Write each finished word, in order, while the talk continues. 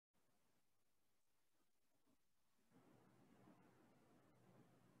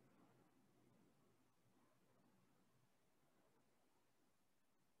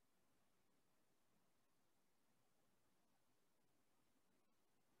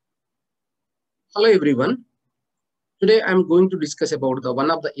Hello everyone. Today I'm going to discuss about the one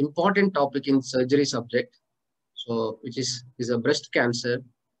of the important topic in surgery subject. Which is a breast cancer.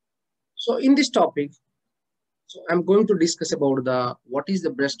 So in this topic, I'm going to discuss about the what is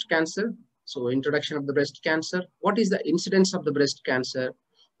the breast cancer. So introduction of the breast cancer. What is the incidence of the breast cancer?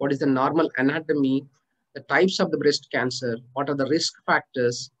 What is the normal anatomy? The types of the breast cancer. What are the risk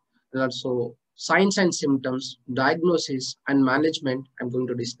factors? And also signs and symptoms, diagnosis and management. I'm going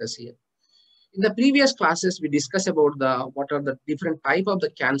to discuss here. In the previous classes, we discussed about the what are the different type of the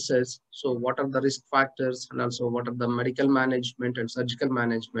cancers. So what are the risk factors and also what are the medical management and surgical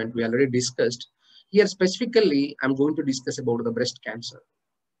management we already discussed. Here specifically, I'm going to discuss about the breast cancer.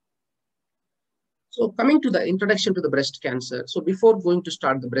 So coming to the introduction to the breast cancer. So before going to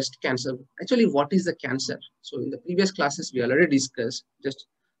start the breast cancer, actually what is the cancer? So in the previous classes, we already discussed. Just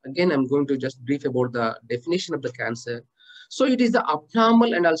again, I'm going to just brief about the definition of the cancer. So it is the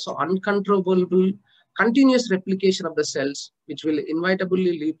abnormal and also uncontrollable continuous replication of the cells, which will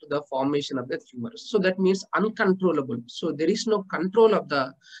inevitably lead to the formation of the tumors. So that means uncontrollable. So there is no control of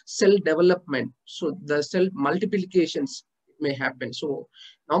the cell development. So the cell multiplications may happen. So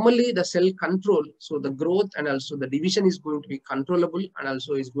normally the cell control, so the growth and also the division is going to be controllable and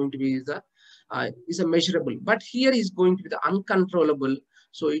also is going to be the is a measurable. But here is going to be the uncontrollable.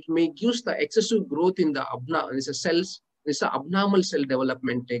 So it may give the excessive growth in the cells. This abnormal cell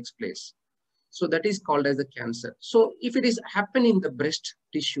development takes place. So that is called as the cancer. So if it is happening in the breast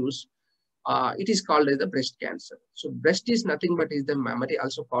tissues, it is called as the breast cancer. So breast is nothing but is the mammary,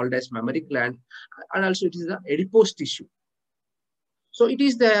 also called as mammary gland, and also it is the adipose tissue. So it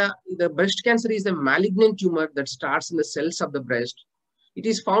is the breast cancer is the malignant tumor that starts in the cells of the breast. It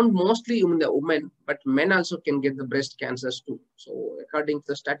is found mostly in the women, but men also can get the breast cancers too. So according to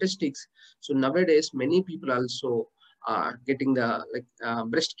the statistics, so nowadays many people also are getting the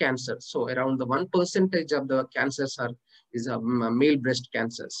breast cancer. So around the 1% of the cancers is male breast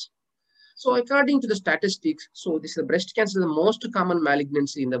cancers. So according to the statistics, so this is the breast cancer, the most common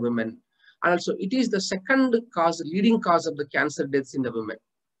malignancy in the women. And also it is the second leading cause of the cancer deaths in the women.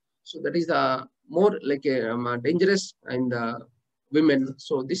 So that is the more dangerous in the women.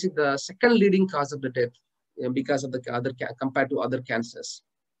 So this is the second leading cause of the death because of the other compared to other cancers.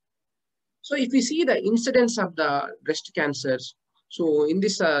 So if we see the incidence of the breast cancers, so in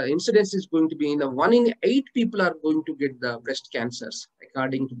this incidence is going to be in the 1 in 8 people are going to get the breast cancers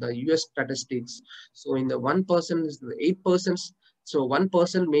according to the US statistics. So in the 1% is the 8 persons. So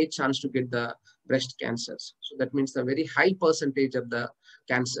 1% may chance to get the breast cancers. So that means a very high percentage of the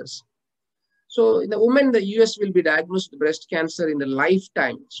cancers. So in the women, the US will be diagnosed with breast cancer in the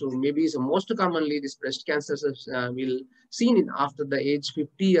lifetime. So maybe it's most commonly this breast cancer will seen in after the age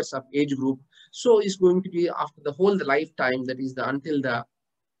 50 years of age group. So it's going to be after the whole the lifetime, that is the until the,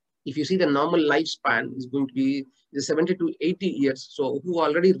 if you see the normal lifespan is going to be the 70 to 80 years. So who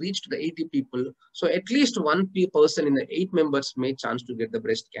already reached the 80 people. So at least one person in the 8 members may chance to get the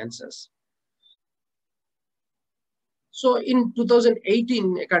breast cancers. So in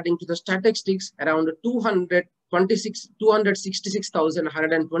 2018, according to the statistics, around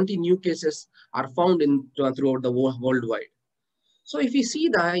 266,120 new cases are found throughout the worldwide. So if you see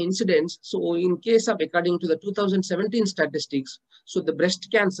the incidence, so in case of according to the 2017 statistics, so the breast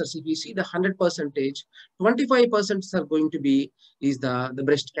cancers, if you see the 100%, 25% are going to be is the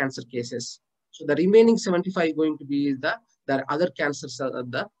breast cancer cases. So the remaining 75 going to be is the other cancers are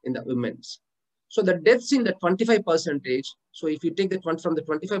in the women's. So the deaths in the 25%, so if you take the from the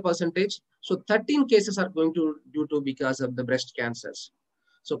 25%, so 13 cases are going to due to because of the breast cancers.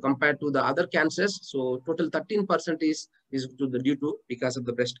 So compared to the other cancers, so total 13% is due to because of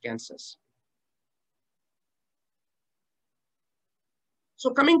the breast cancers. So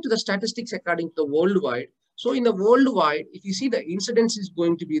coming to the statistics according to the worldwide, so in the worldwide, if you see the incidence is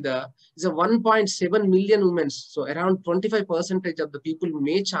going to be is a 1.7 million women. So around 25% of the people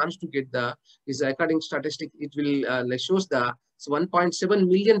may chance to get is according to statistics, it will shows so 1.7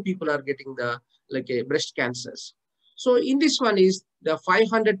 million people are getting the breast cancers. So in this one is the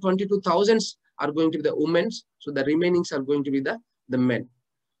 522,000 are going to be the women. So the remainings are going to be the men.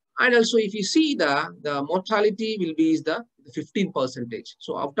 And also if you see the mortality will be is the 15%.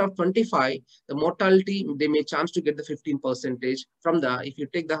 So out of 25, the mortality, they may chance to get the 15% from if you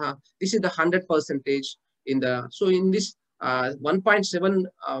take this is the 100% in so in this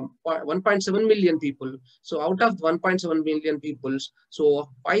 1.7 million people. So out of 1.7 million people,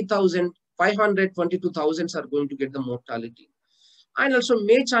 so 522,000 are going to get the mortality. And also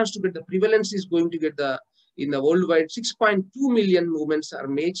may chance to get the prevalence is going to get in the worldwide 6.2 million women are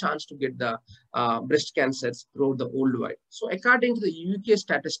may chance to get the breast cancers throughout the worldwide. So according to the UK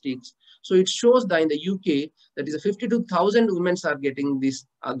statistics, so it shows that in the UK, that is 52,000 women are getting this,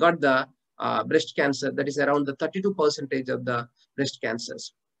 got the breast cancer. That is around the 32% of the breast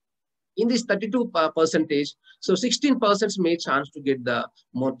cancers. In this 32%, so 16% may chance to get the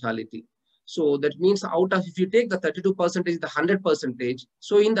mortality. So that means out of, if you take the 32%, the 100%,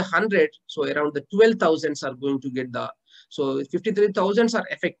 so in the 100, so around the 12,000 are going to get the, so 53,000 are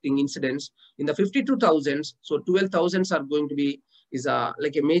affecting incidents. In the 52,000, so 12,000 are going to be, is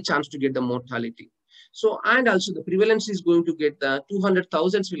like a may chance to get the mortality. So, and also the prevalence is going to get the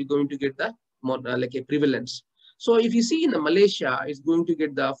 200,000 will going to get the more, like a prevalence. So if you see in the Malaysia, it's going to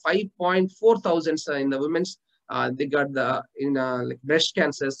get the 5.4 thousand in the women's, they got the, in like breast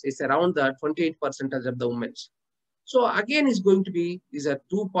cancers is around the 28% of the women's. So again, it's going to be, is a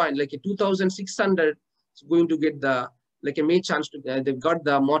 2,600 is going to get the, like a may chance to, they've got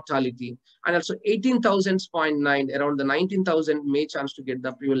the mortality, and also 18,000.9, around the 19,000 may chance to get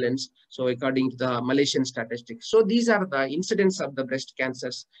the prevalence. So according to the Malaysian statistics, so these are the incidence of the breast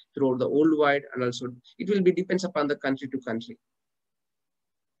cancers throughout the worldwide, and also it will be depends upon the country to country.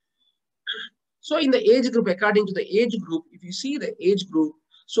 So in the age group, according to the age group, if you see the age group,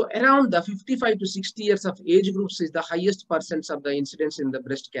 so around the 55 to 60 years of age groups is the highest percents of the incidence in the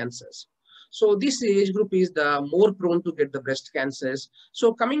breast cancers. So this age group is the more prone to get the breast cancers.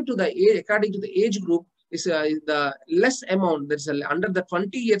 So coming to the age, according to the age group, is the less amount, that's under the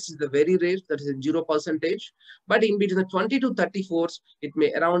 20 years is the very rare, that is a 0%. But in between the 20 to 34s, it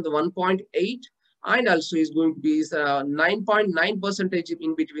may around the 1.8, and also is going to be 9.9%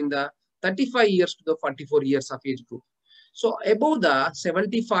 in between the 35 years to the 44 years of age group. So above the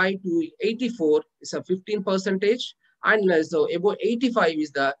 75 to 84 is a 15%, and so above 85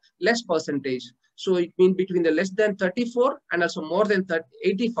 is the less percentage. So it means between the less than 34 and also more than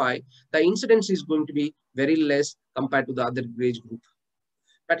 85, the incidence is going to be very less compared to the other age group.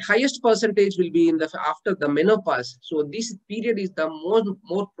 But highest percentage will be in the after the menopause. So this period is the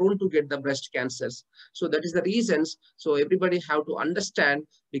more prone to get the breast cancers. So that is the reasons. So everybody have to understand,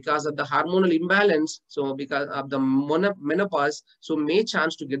 because of the hormonal imbalance. So because of the menopause, so may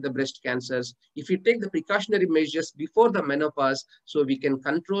chance to get the breast cancers. If you take the precautionary measures before the menopause, so we can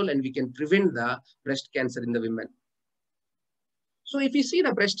control and we can prevent the breast cancer in the women. So if you see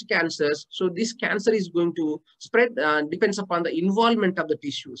the breast cancers, so this cancer is going to spread, depends upon the involvement of the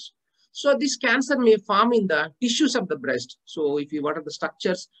tissues. So this cancer may form in the tissues of the breast. So if you, what are the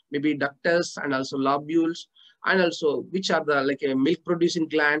structures, maybe ductus and also lobules, and also which are the like a milk producing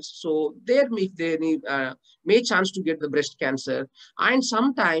glands. So there may chance to get the breast cancer. And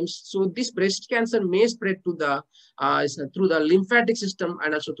sometimes, so this breast cancer may spread to the through the lymphatic system,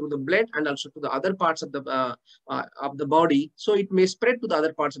 and also through the blood, and also to the other parts of the body. So it may spread to the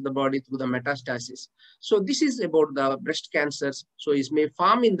other parts of the body through the metastasis. So this is about the breast cancers. So it may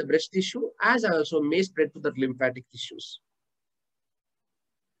form in the breast tissue, as also may spread to the lymphatic tissues.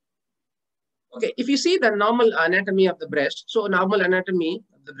 Okay, if you see the normal anatomy of the breast, so normal anatomy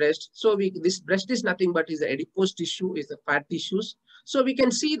of the breast, so this breast is nothing but is the adipose tissue, is the fat tissues. So we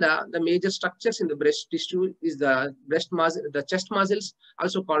can see the major structures in the breast tissue is the breast muscle, the chest muscles,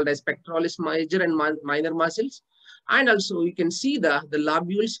 also called as pectoralis major and minor muscles. And also you can see the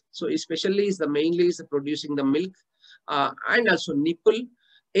lobules. So especially is the mainly is producing the milk, and also nipple.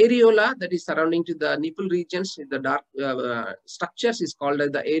 Areola, that is surrounding to the nipple regions, the dark structures is called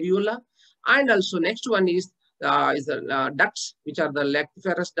as the areola. And also next one is the ducts, which are the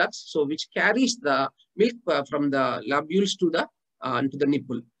lactiferous ducts, so which carries the milk from the lobules to the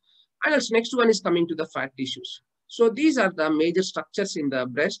nipple. And also next one is coming to the fat tissues. So these are the major structures in the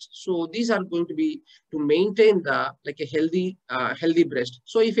breast. So these are going to be to maintain the like a healthy breast.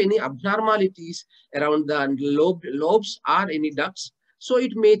 So if any abnormalities around the lobes or any ducts, so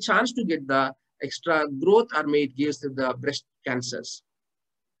it may chance to get the extra growth, or may it gives the breast cancers.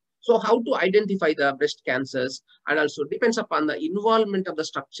 So how to identify the breast cancers, and also depends upon the involvement of the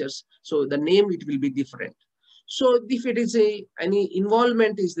structures. So the name, it will be different. So if it is any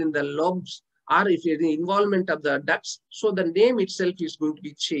involvement is in the lobes, or if it is the involvement of the ducts, so the name itself is going to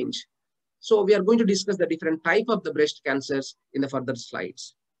be changed. So we are going to discuss the different type of the breast cancers in the further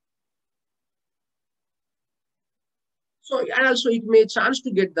slides. So, and also it may chance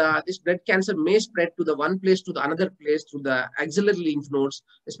to get this blood cancer may spread to the one place to the another place through the axillary lymph nodes,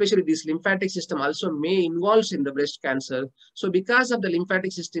 especially this lymphatic system also may involve in the breast cancer. So because of the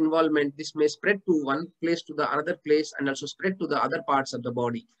lymphatic system involvement, this may spread to one place to the another place, and also spread to the other parts of the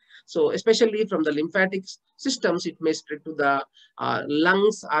body. So especially from the lymphatic systems, it may spread to the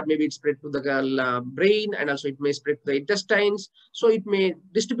lungs, or maybe it spread to the brain, and also it may spread to the intestines. So it may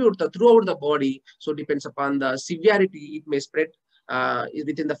distribute throughout the body. So depends upon the severity, it may spread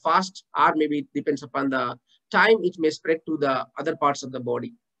within the fast, or maybe it depends upon the time, it may spread to the other parts of the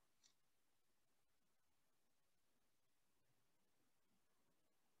body.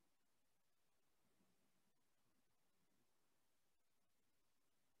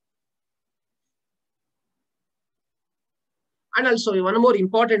 And also one more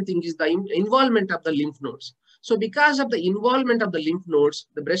important thing is the involvement of the lymph nodes. So because of the involvement of the lymph nodes,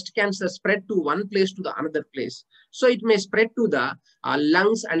 the breast cancer spread to one place to the another place. So it may spread to the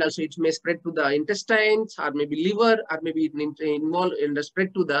lungs, and also it may spread to the intestines, or maybe liver, or maybe it involve in the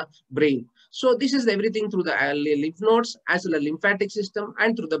spread to the brain. So this is everything through the lymph nodes as well as lymphatic system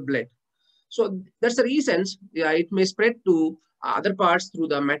and through the blood. So that's the reasons, yeah, it may spread to other parts through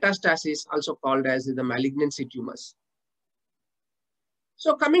the metastasis, also called as the malignancy tumors.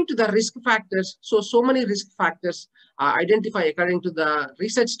 So coming to the risk factors, so many risk factors are identified according to the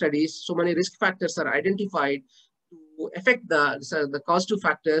research studies. So many risk factors are identified to affect the causative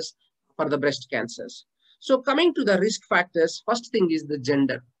factors for the breast cancers. So coming to the risk factors, first thing is the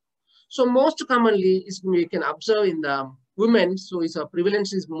gender. So most commonly is we can observe in the women. So its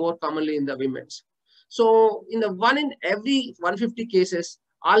prevalence is more commonly in the women's. So in the one in every 150 cases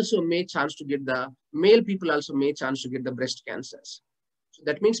also may chance to get the male people also may chance to get the breast cancers. So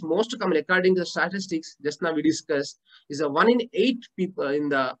that means most common, according to the statistics, just now we discussed, is a one in eight people in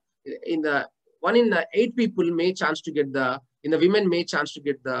the one in the eight people may chance to get the women may chance to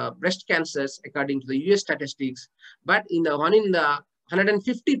get the breast cancers according to the US statistics, but in the one in the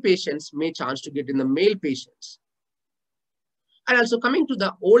 150 patients may chance to get in the male patients. And also coming to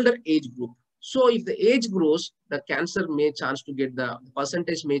the older age group. So if the age grows, the cancer may chance to get the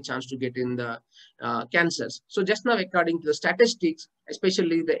percentage may chance to get in the cancers. So just now, according to the statistics,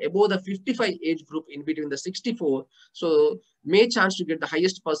 especially the above the 55 age group in between the 64, so may chance to get the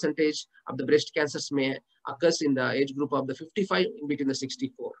highest percentage of the breast cancers may occurs in the age group of the 55 in between the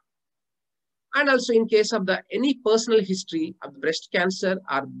 64. And also in case of the any personal history of the breast cancer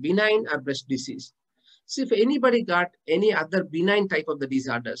or benign or breast disease. So if anybody got any other benign type of the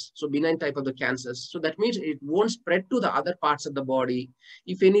disorders, so benign type of the cancers, so that means it won't spread to the other parts of the body.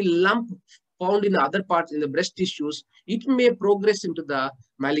 If any lump found in the other parts in the breast tissues, it may progress into the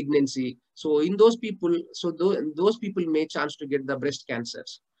malignancy. So in those people, so those people may chance to get the breast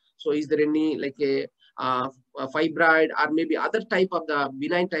cancers. So is there any like a fibroid or maybe other type of the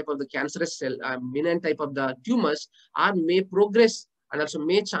benign type of the cancerous cell, benign type of the tumors, or may progress and also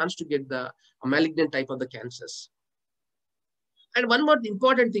may chance to get the malignant type of the cancers. And one more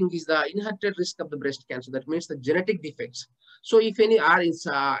important thing is the inherited risk of the breast cancer. That means the genetic defects. So if any are in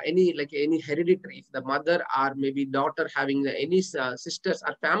any hereditary, if the mother or maybe daughter having any sisters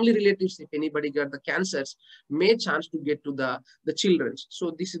or family relatives, if anybody got the cancers, may chance to get to the children.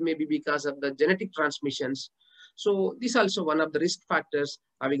 So this is maybe because of the genetic transmissions. So this is also one of the risk factors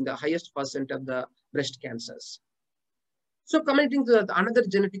having the highest percent of the breast cancers. So coming to another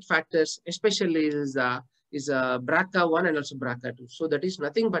genetic factors, especially is BRCA1 and also BRCA2. So that is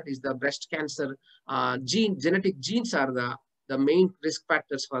nothing but is the breast cancer genetic genes are the main risk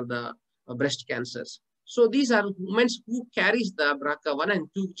factors for the breast cancers. So these are women who carries the BRCA1 and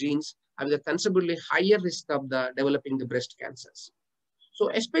 2 genes have the considerably higher risk of the developing the breast cancers. So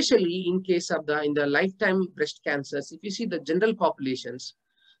especially in case of in the lifetime breast cancers, if you see the general populations,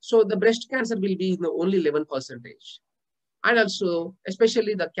 so the breast cancer will be in the only 11%. And also,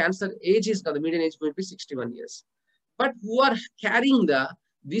 especially the cancer age is the median age going to be 61 years. But who are carrying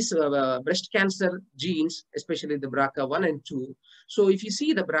these breast cancer genes, especially the BRCA1 and 2. So if you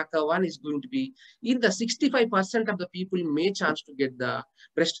see the BRCA1 is going to be in the 65% of the people may chance to get the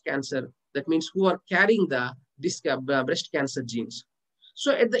breast cancer. That means who are carrying this breast cancer genes.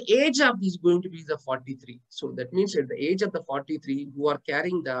 So at the age of is going to be the 43. So that means at the age of the 43 who are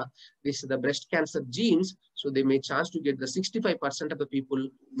carrying the breast cancer genes, so they may chance to get the 65% of the people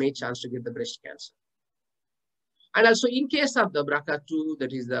may chance to get the breast cancer. And also in case of the BRCA2,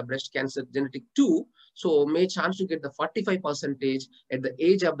 that is the breast cancer genetic 2, so may chance to get the 45% at the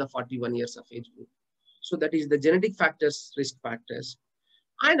age of the 41 years of age group. So that is the genetic factors, risk factors.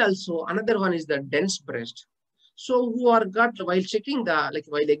 And also another one is the dense breast. So who are got while checking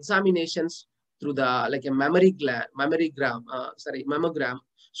while examinations, through the like a mammogram.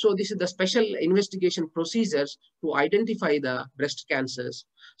 So this is the special investigation procedures to identify the breast cancers.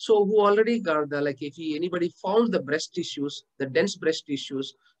 So who already got the like if anybody found the breast tissues, the dense breast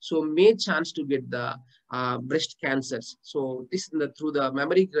tissues, so may chance to get the breast cancers. So this through the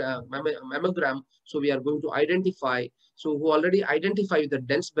mammogram. So we are going to identify. So who already identify the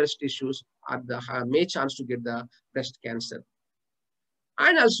dense breast tissues are the may chance to get the breast cancer.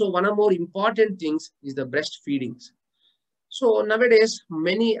 And also one of more important things is the breastfeeding. So nowadays,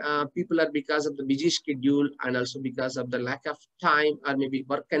 many people are because of the busy schedule and also because of the lack of time or maybe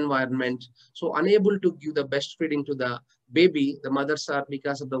work environment, so unable to give the breastfeeding to the baby. The mothers are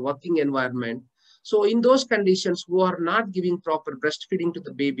because of the working environment. So in those conditions, who are not giving proper breastfeeding to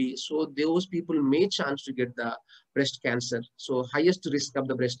the baby, so those people may chance to get the breast cancer. So highest risk of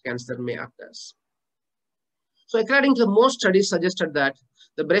the breast cancer may occur. So according to most studies suggested that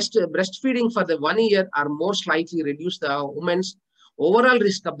the breastfeeding for the 1 year or more slightly reduce the woman's overall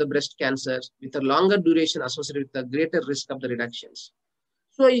risk of the breast cancer with a longer duration associated with the greater risk of the reductions.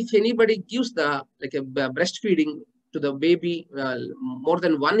 So if anybody gives the like a breastfeeding to the baby more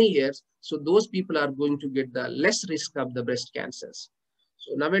than 1 year, so those people are going to get the less risk of the breast cancers.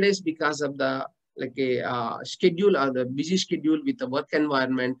 So nowadays, because of the like a schedule or the busy schedule with the work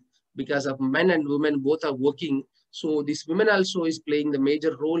environment, because of men and women both are working, so this women also is playing the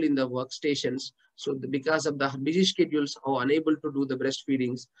major role in the workstations. So because of the busy schedules are unable to do the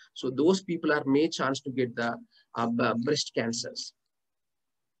breastfeedings, so those people are may chance to get the breast cancers.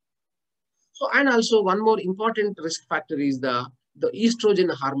 So, and also one more important risk factor is the estrogen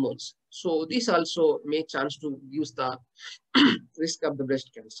hormones. So this also may chance to use the risk of the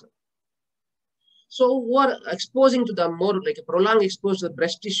breast cancer. So who are exposing to the more like a prolonged exposure to the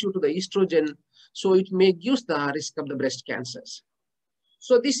breast tissue to the estrogen, so it may give the risk of the breast cancers.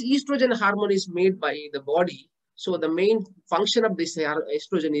 So this estrogen hormone is made by the body. So the main function of this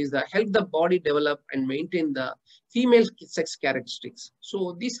estrogen is to help the body develop and maintain the female sex characteristics.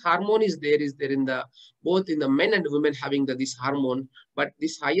 So this hormone is there in the both in the men and women having this hormone, but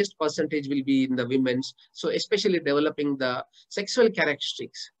this highest percentage will be in the women's. So especially developing the sexual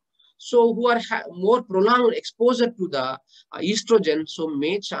characteristics. So who are more prolonged exposure to the estrogen, so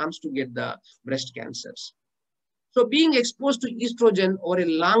may chance to get the breast cancers. So being exposed to estrogen over a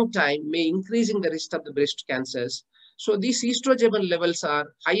long time may increasing the risk of the breast cancers. So these estrogen levels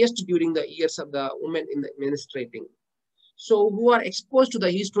are highest during the years of the woman in the menstruating. So who are exposed to the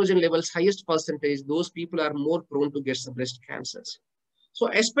estrogen levels highest percentage, those people are more prone to get some breast cancers. So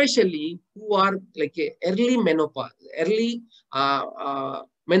especially who are like a early menopause, early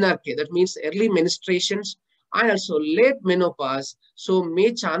menarche, that means early menstruations, and also late menopause, so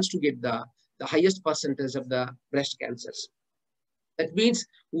may chance to get the highest percentage of the breast cancers. That means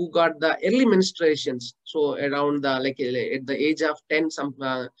who got the early menstruations, so around the like at the age of 10, some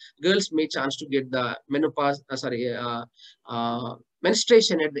girls may chance to get the menopause,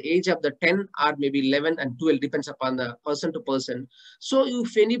 menstruation at the age of the 10 or maybe 11 and 12, depends upon the person to person. So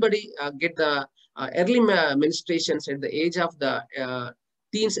if anybody get the early menstruations at the age of the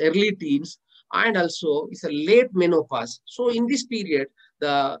teens, early teens, and also it's a late menopause. So in this period,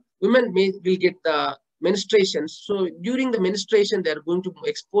 the women will get the menstruations. So during the menstruation, they are going to be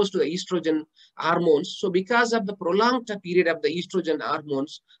exposed to the estrogen hormones. So because of the prolonged period of the estrogen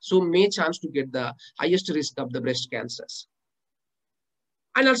hormones, so may chance to get the highest risk of the breast cancers.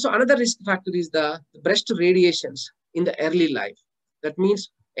 And also another risk factor is the breast radiations in the early life. That means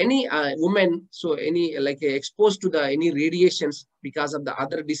any woman, so any like exposed to the any radiations because of the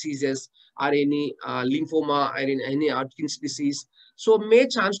other diseases or any lymphoma or any Hodgkin's disease, so may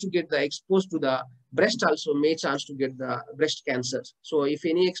chance to get the exposed to the breast also may chance to get the breast cancer. So if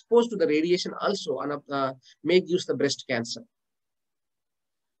any exposed to the radiation also may use the breast cancer.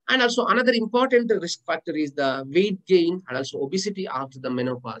 And also another important risk factor is the weight gain and also obesity after the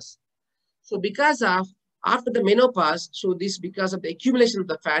menopause. So because of after the menopause, so this because of the accumulation of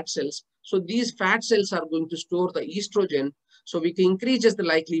the fat cells, so these fat cells are going to store the estrogen, so which increases the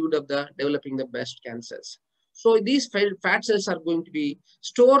likelihood of the developing the breast cancers. So these fat cells are going to be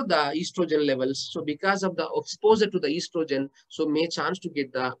store the estrogen levels. So because of the exposure to the estrogen, so may chance to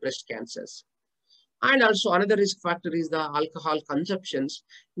get the breast cancers. And also another risk factor is the alcohol consumptions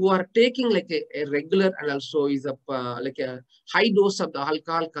who are taking like a regular and also is a like a high dose of the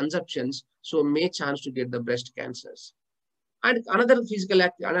alcohol consumptions, so may chance to get the breast cancers. And another physical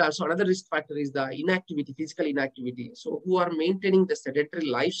and also another risk factor is the inactivity, physical inactivity. So who are maintaining the sedentary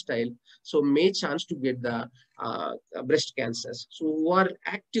lifestyle, so may chance to get the breast cancers. So who are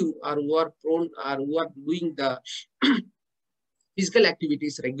active or who are prone or who are doing the physical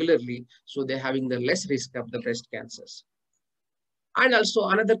activities regularly, so they're having the less risk of the breast cancers. And also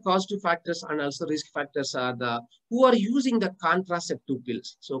another causative factors and also risk factors are the who are using the contraceptive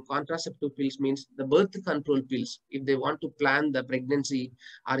pills. So contraceptive pills means the birth control pills. If they want to plan the pregnancy,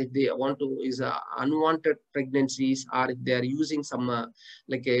 or if they want to is unwanted pregnancies, or if they are using some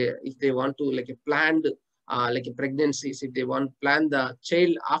if they want to like a planned like a pregnancies, if they want to plan the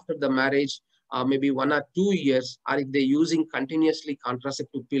child after the marriage, maybe 1 or 2 years, or if they're using continuously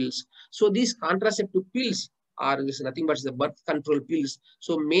contraceptive pills. So these contraceptive pills or is nothing but the birth control pills,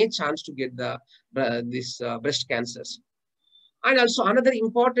 so may chance to get the this breast cancers. And also another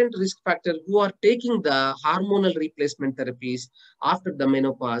important risk factor who are taking the hormonal replacement therapies after the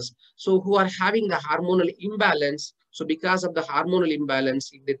menopause, so who are having the hormonal imbalance. So because of the hormonal imbalance,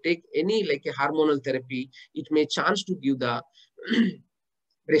 if they take any like a hormonal therapy, it may chance to give the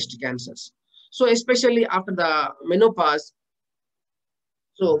breast cancers. So especially after the menopause,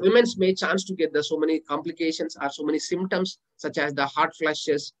 so women's may chance to get the so many complications or so many symptoms such as the hot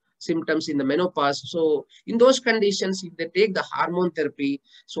flashes, symptoms in the menopause. So in those conditions, if they take the hormone therapy,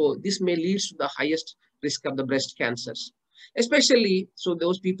 so this may lead to the highest risk of the breast cancers. Especially, so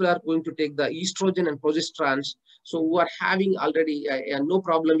those people are going to take the estrogen and progesterone, so who are having already no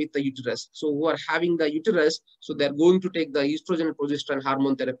problem with the uterus. So who are having the uterus, so they're going to take the estrogen and progesterone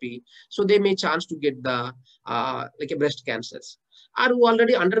hormone therapy. So they may chance to get the like a breast cancers, or who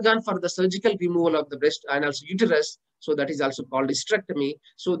already undergone for the surgical removal of the breast and also uterus. So that is also called hysterectomy.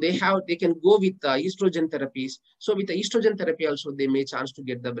 So they can go with the estrogen therapies. So with the estrogen therapy also, they may chance to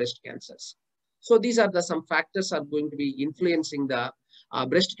get the breast cancers. So these are the some factors are going to be influencing the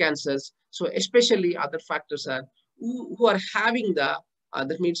breast cancers. So especially other factors are who are having the,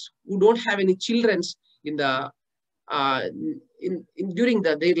 that means who don't have any children in the, during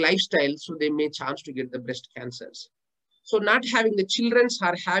their lifestyle, so they may chance to get the breast cancers. So not having the children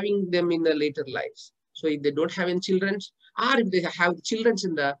are having them in the later lives. So if they don't have any children, or if they have children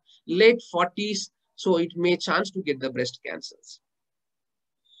in the late 40s, so it may chance to get the breast cancers.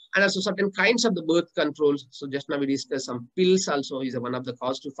 And also certain kinds of the birth controls. So just now we discussed some pills also is one of the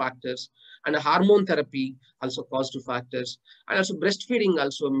causative factors, and a hormone therapy also causative factors. And also breastfeeding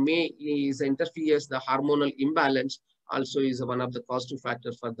also may is interferes the hormonal imbalance also is one of the causative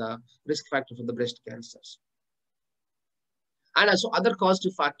factors for the risk factor for the breast cancers. And also other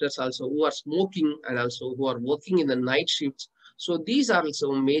causative factors also who are smoking and also who are working in the night shifts. So these are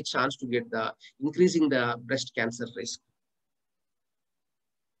also may chance to get the increasing the breast cancer risk.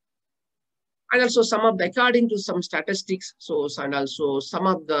 And also some of the, according to some statistics, so and also some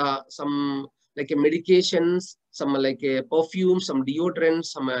like medications, some like a perfume, some deodorants,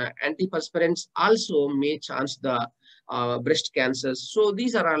 some antiperspirants also may chance the breast cancers. So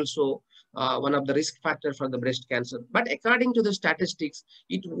these are also one of the risk factors for the breast cancer. But according to the statistics,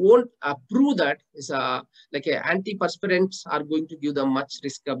 it won't prove that is like antiperspirants are going to give the much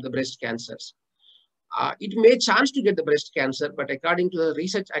risk of the breast cancers. It may chance to get the breast cancer, but according to the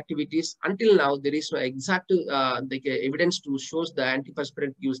research activities, until now, there is no exact like, evidence to shows the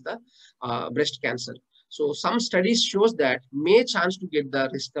antiperspirant gives the breast cancer. So some studies shows that may chance to get the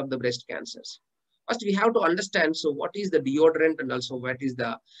risk of the breast cancers. First, we have to understand, so what is the deodorant and also what is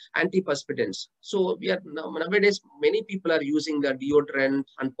the antiperspirants. So we are nowadays, many people are using the deodorant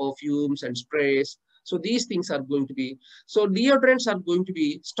and perfumes and sprays. So these things are going to be, so deodorants are going to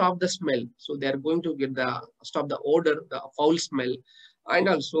be stop the smell. So they are going to get the stop the odor, the foul smell. And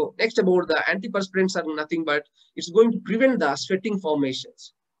also next about the antiperspirants are nothing but it's going to prevent the sweating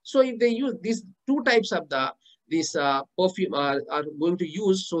formations. So if they use these two types of these perfume are going to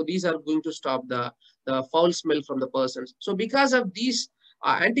use, so these are going to stop the foul smell from the persons. So because of these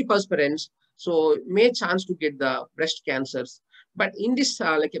antiperspirants, so may chance to get the breast cancers. But in this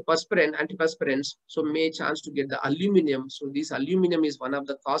like a antiperspirants, so may chance to get the aluminum. So this aluminum is one of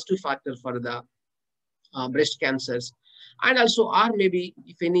the causative factors for the breast cancers. And also, or maybe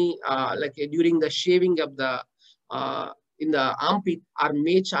if any like during the shaving of the in the armpit, or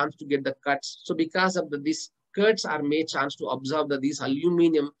may chance to get the cuts. So because of these cuts are may chance to absorb these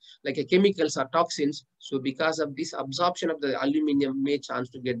aluminum like chemicals or toxins. So because of this absorption of the aluminum may chance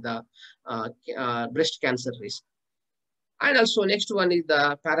to get the breast cancer risk. And also next one is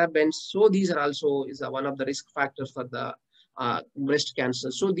the parabens. So these are also is one of the risk factors for the breast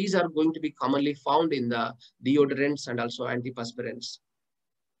cancer. So these are going to be commonly found in the deodorants and also antiperspirants.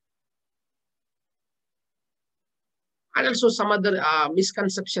 And also some other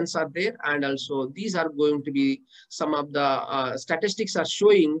misconceptions are there. And also these are going to be some of the statistics are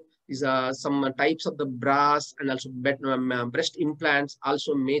showing is some types of the bras and also breast implants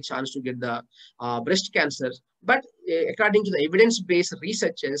also may chance to get the breast cancer. But according to the evidence-based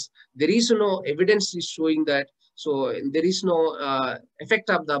researches, there is no evidence is showing that. So there is no effect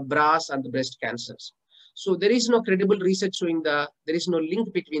of the bras on the breast cancers. So there is no credible research showing there is no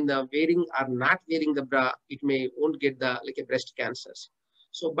link between the wearing or not wearing the bra. It may won't get the like a breast cancers.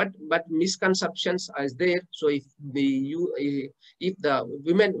 So but misconceptions are there. So if the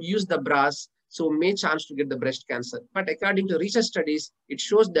women use the bras, so may chance to get the breast cancer. But according to research studies, it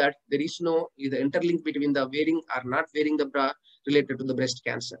shows that there is no either interlink between the wearing or not wearing the bra related to the breast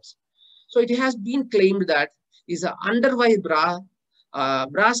cancers. So it has been claimed that is a underwire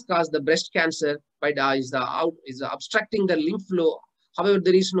bras cause the breast cancer by obstructing the lymph flow. However,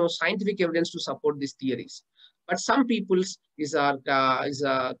 there is no scientific evidence to support these theories. But some people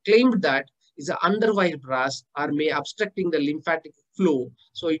claimed that is a underwire bras are may obstructing the lymphatic flow,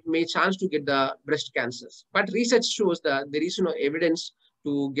 so it may chance to get the breast cancers. But research shows that there is no evidence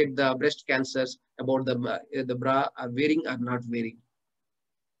to get the breast cancers about the bra are wearing or not wearing.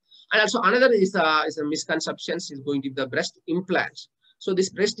 And also another is a misconceptions is going to be the breast implants. So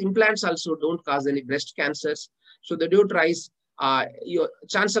these breast implants also don't cause any breast cancers. So they don't rise your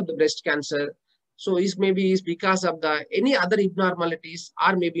chance of the breast cancer. So is maybe is because of the any other abnormalities,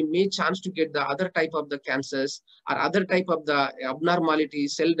 or maybe may chance to get the other type of the cancers or other type of the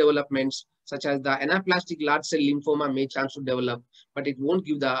abnormalities, cell developments, such as the anaplastic large cell lymphoma may chance to develop, but it won't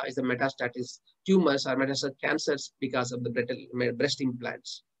give the metastatic tumors or metastatic cancers because of the breast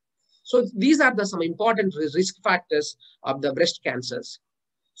implants. So these are some important risk factors of the breast cancers.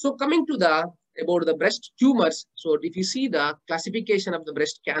 So coming to about the breast tumors. So if you see the classification of the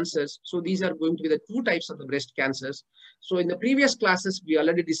breast cancers, so these are going to be the two types of the breast cancers. So in the previous classes, we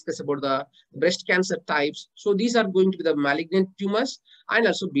already discussed about the breast cancer types. So these are going to be the malignant tumors and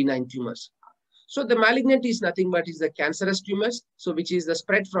also benign tumors. So the malignant is nothing but is the cancerous tumors, so which is the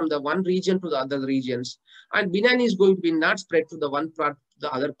spread from the one region to the other regions. And benign is going to be not spread to the one part to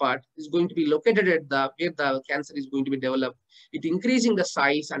the other part. Is going to be located at where the cancer is going to be developed. It increasing the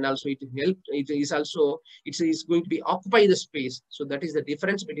size, and also it is going to be occupy the space. So that is the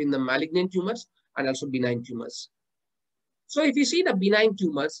difference between the malignant tumors and also benign tumors. So if you see the benign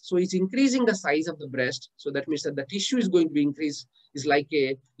tumors, so it's increasing the size of the breast. So that means that the tissue is going to be increased, is like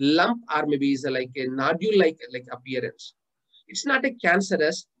a lump or maybe is like a nodule like appearance. It's not a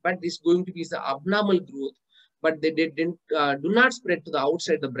cancerous, but it's going to be the abnormal growth, but they do not spread to the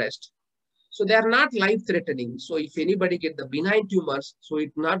outside the breast. So they are not life-threatening. So if anybody get the benign tumors, so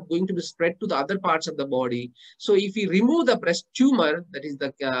it's not going to be spread to the other parts of the body. So if we remove the breast tumor, that is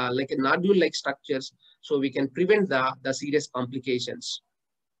the like a nodule-like structures, so we can prevent the serious complications.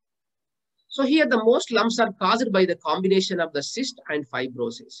 So here the most lumps are caused by the combination of the cyst and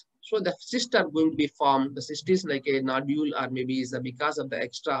fibrosis. So the cysts are going to be formed. The cyst is like a nodule, or maybe is because of the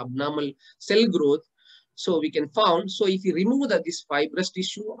extra abnormal cell growth. So we can found, so if you remove this fibrous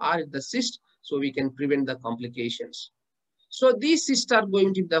tissue or the cyst, so we can prevent the complications. So these cysts are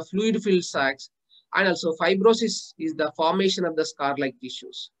going to be the fluid-filled sacs, and also fibrosis is the formation of the scar-like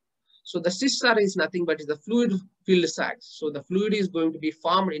tissues. So the cyst is nothing but is the fluid-filled sacs. So the fluid is going to be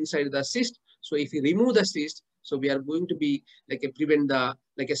formed inside the cyst. So if you remove the cyst, so we are going to be like prevent the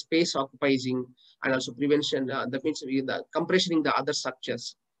like a space occupying, and also prevention. That means the compressioning the other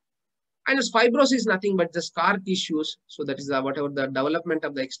structures. And as fibrosis is nothing but the scar tissues. So that is whatever the development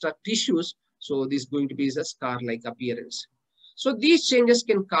of the extra tissues. So this is going to be a scar-like appearance. So these changes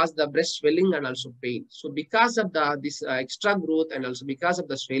can cause the breast swelling and also pain. So because of this extra growth and also because of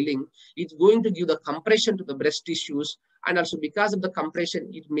the swelling, it's going to give the compression to the breast tissues. And also because of the compression,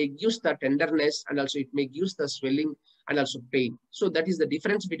 it may give the tenderness, and also it may give the swelling and also pain. So that is the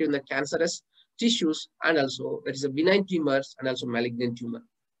difference between the cancerous tissues and also that is a benign tumors and also malignant tumor.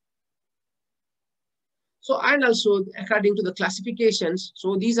 So, and also according to the classifications,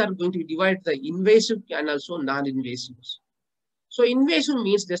 so these are going to be divided the invasive and also non-invasive. So invasive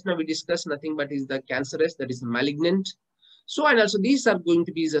means just now we discussed nothing but is the cancerous, that is malignant. So, and also these are going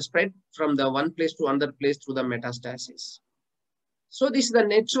to be the spread from the one place to another place through the metastasis. So this is the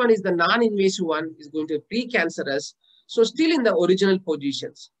next one is the non-invasive one is going to be precancerous. So still in the original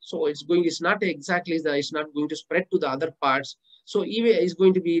positions. So it's not exactly it's not going to spread to the other parts. So even is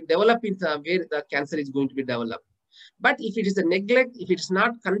going to be developing where the cancer is going to be developed. But if it is a neglect, if it's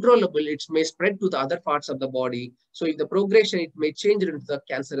not controllable, it may spread to the other parts of the body. So if the progression, it may change into the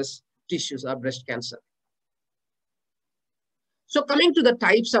cancerous tissues or breast cancer. So coming to the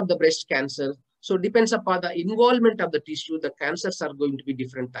types of the breast cancer, so depends upon the involvement of the tissue, the cancers are going to be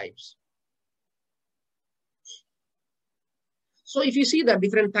different types. So if you see the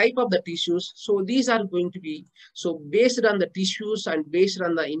different type of the tissues, so these are going to be, so based on the tissues and based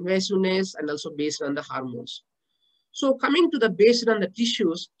on the invasiveness and also based on the hormones. So coming to the based on the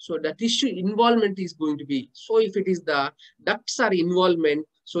tissues, so the tissue involvement is going to be, so if it is the ducts are involvement,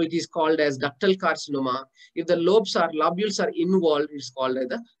 so it is called as ductal carcinoma. If the lobules are involved, it's called as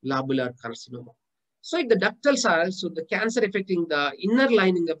the lobular carcinoma. So if the ductals are, so the cancer affecting the inner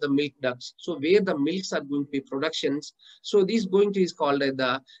lining of the milk ducts, so where the milks are going to be productions, so this going to is called as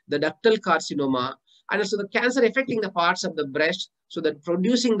the ductal carcinoma. And also the cancer affecting the parts of the breast, so that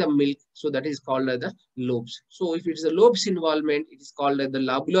producing the milk, so that is called as the lobes. So if it is a lobes involvement, it is called as the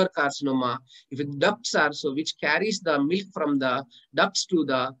lobular carcinoma. If it ducts are, so which carries the milk from the ducts to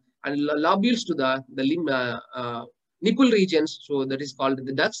the and lobules to the nipple regions, so that is called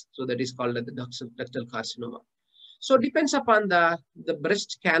the ducts, so that is called the ductal carcinoma. So depends upon the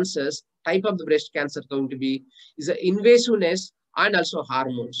breast cancers, type of the breast cancer going to be is the invasiveness and also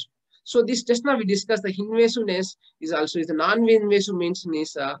hormones. So this just now we discussed the invasiveness is the non-invasive means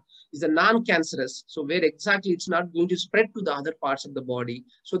is a non-cancerous. So where exactly it's not going to spread to the other parts of the body.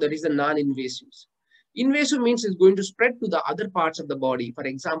 So that is the non-invasive. Invasive means it's going to spread to the other parts of the body. For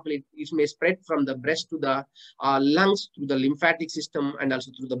example, it may spread from the breast to the lungs, to the lymphatic system, and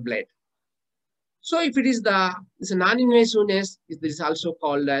also through the blood. So if it's a non-invasiveness, it is also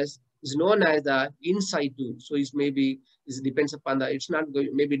called as, is known as the in situ. So it depends upon it's not going,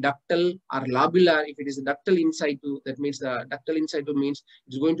 maybe ductal or lobular. If it is a ductal in situ, that means the ductal in situ means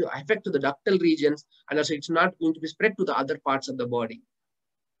it's going to affect to the ductal regions, and also it's not going to be spread to the other parts of the body.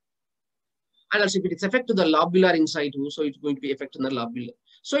 And also if it is affect to the lobular in situ, so it's going to be affect on the lobular.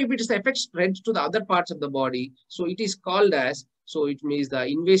 So if it is affect spread to the other parts of the body, so it is called as, so it means the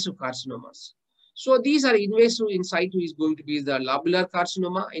invasive carcinomas. So these are invasive in situ is going to be the lobular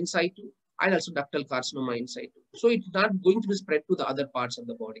carcinoma in situ and also ductal carcinoma in situ. So it's not going to be spread to the other parts of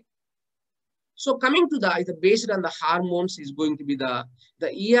the body. So coming to the based on the hormones is going to be the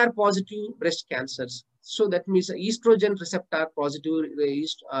ER positive breast cancers. So that means estrogen receptor positive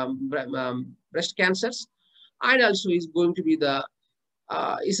breast cancers, and also is going to be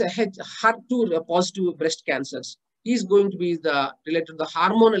is a HER2 positive breast cancers. Is going to be related to the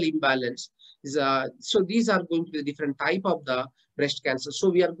hormonal imbalance. So these are going to be the different type of the breast cancer. So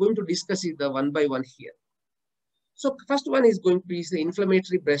we are going to discuss it one by one here. So first one is going to be the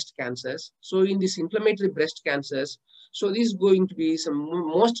inflammatory breast cancers. So in this inflammatory breast cancers, so this is going to be some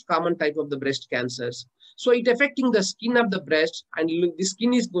most common type of the breast cancers. So it affecting the skin of the breast, and the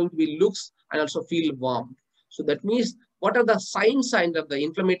skin is going to be looks and also feel warm. So that means what are the signs of the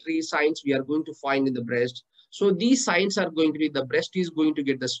inflammatory signs we are going to find in the breast. So these signs are going to be the breast is going to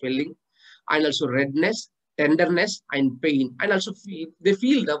get the swelling and also redness, tenderness, and pain, and also they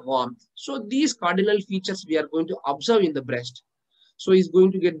feel the warmth. So these cardinal features we are going to observe in the breast. So it's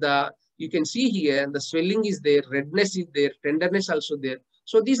going to get you can see here, the swelling is there, redness is there, tenderness also there.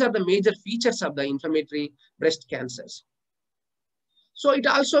 So these are the major features of the inflammatory breast cancers. So it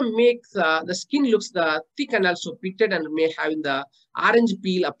also makes the skin looks thick and also pitted and may have the orange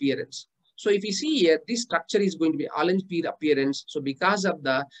peel appearance. So if you see here, this structure is going to be orange peel appearance. So because of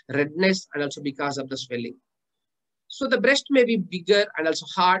the redness and also because of the swelling. So the breast may be bigger and also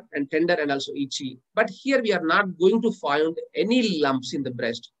hard and tender and also itchy. But here we are not going to find any lumps in the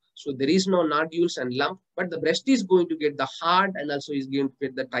breast. So there is no nodules and lump, but the breast is going to get the hard and also is going to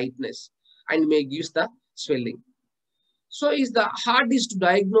get the tightness and may give the swelling. So is the hard is to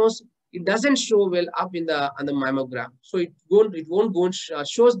diagnose, it doesn't show well up on the mammogram. So it won't go and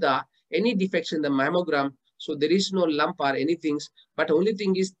shows any defects in the mammogram. So there is no lump or anything, but only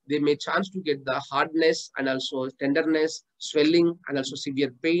thing is they may chance to get the hardness and also tenderness, swelling, and also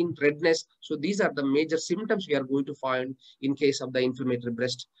severe pain, redness. So these are the major symptoms we are going to find in case of the inflammatory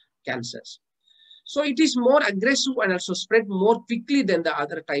breast cancers. So it is more aggressive and also spread more quickly than the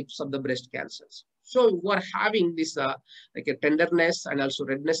other types of the breast cancers. So who are having this like a tenderness and also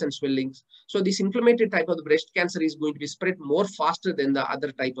redness and swellings. So this inflammatory type of the breast cancer is going to be spread more faster than the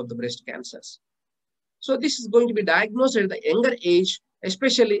other type of the breast cancers. So this is going to be diagnosed at the younger age,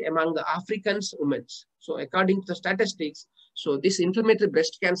 especially among the Africans women. So according to the statistics, so this inflammatory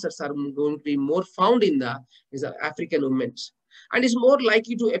breast cancers are going to be more found in the African women, and is more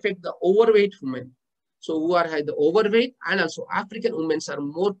likely to affect the overweight women. So who are the overweight and also African women are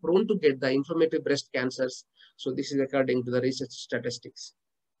more prone to get the inflammatory breast cancers. So this is according to the research statistics.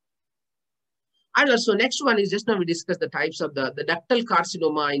 And also next one is just now we discussed the types of the ductal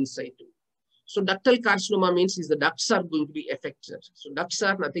carcinoma in situ. So ductal carcinoma means is the ducts are going to be affected. So ducts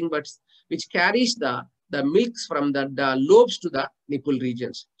are nothing but which carries the milks from the lobes to the nipple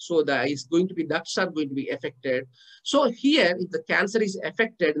regions. So is going to be ducts are going to be affected. So here, if the cancer is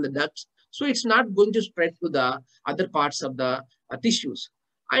affected in the ducts, so it's not going to spread to the other parts of the tissues.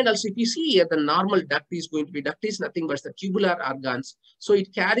 And also if you see here, the normal duct is going to be, duct is nothing but the tubular organs. So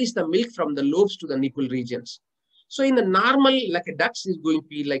it carries the milk from the lobes to the nipple regions. So in the normal, like a duct is going to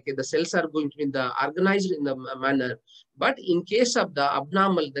be like the cells are going to be in the organized in the manner. But in case of the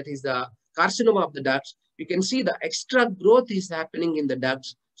abnormal, that is the carcinoma of the ducts, you can see the extra growth is happening in the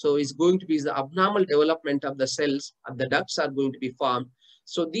ducts. So it's going to be the abnormal development of the cells, of the ducts are going to be formed.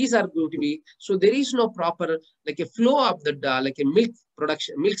 So these are going to be, so there is no proper, like a flow of the, like a milk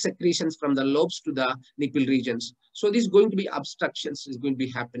production, milk secretions from the lobes to the nipple regions. So this is going to be obstructions is going to be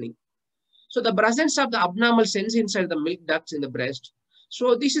happening. So the presence of the abnormal cells inside the milk ducts in the breast.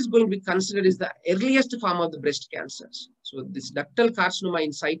 So this is going to be considered as the earliest form of the breast cancers. So this ductal carcinoma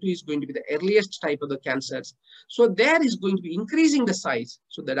in situ is going to be the earliest type of the cancers. So there is going to be increasing the size.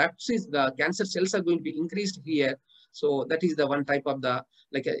 So the ducts is, the cancer cells are going to be increased here. So that is the one type of the,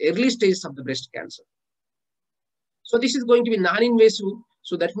 like early stages of the breast cancer. So this is going to be non-invasive.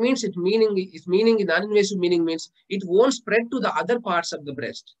 So that means meaning non-invasive meaning means it won't spread to the other parts of the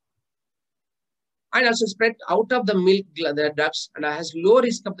breast. And also spread out of the milk the ducts and has low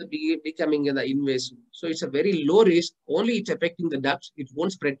risk of the becoming the invasive. So it's a very low risk, only it's affecting the ducts, it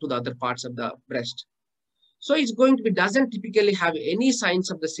won't spread to the other parts of the breast. So it's going to be, doesn't typically have any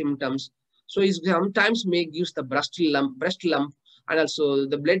signs of the symptoms. So it sometimes may gives the breast lump and also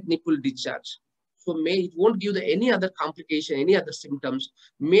the blood nipple discharge. So it won't give any other complication, any other symptoms,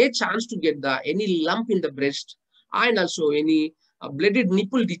 may chance to get any lump in the breast and also any blooded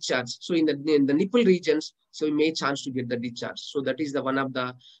nipple discharge. So in the nipple regions, so we may chance to get the discharge. So that is the one of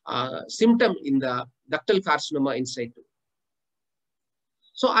the symptom in the ductal carcinoma in situ.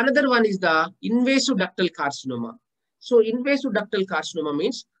 So another one is the invasive ductal carcinoma. So invasive ductal carcinoma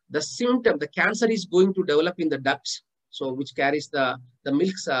means the symptom, the cancer is going to develop in the ducts, so which carries the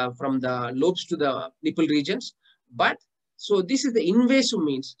milks from the lobes to the nipple regions. But so this is the invasive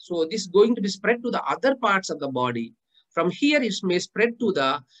means, so this is going to be spread to the other parts of the body. From here, it may spread to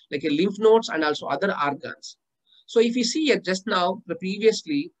the like a lymph nodes and also other organs. So if you see here just now,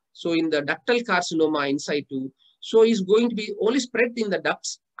 previously, so in the ductal carcinoma in situ, so is going to be only spread in the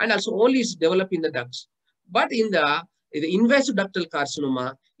ducts and also only is developed in the ducts. But in the invasive ductal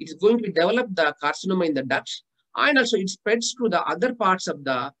carcinoma, it is going to be developed the carcinoma in the ducts and also it spreads to the other parts of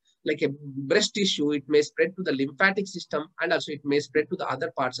the like a breast tissue. It may spread to the lymphatic system and also it may spread to the other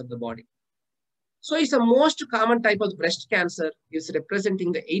parts of the body. So it's the most common type of breast cancer, is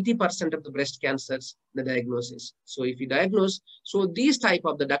representing the 80% of the breast cancers, the diagnosis. So if you diagnose, so these type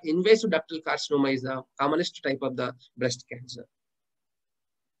of the invasive ductal carcinoma is the commonest type of the breast cancer.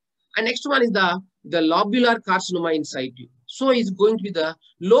 And next one is the lobular carcinoma in situ. So it's going to be the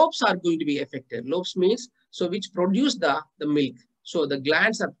lobes are going to be affected. Lobes means, so which produce the milk. So the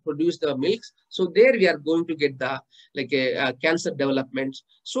glands that produce the milks. So there we are going to get the like a cancer development.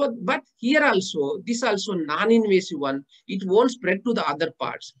 So, but here also, this also non-invasive one, it won't spread to the other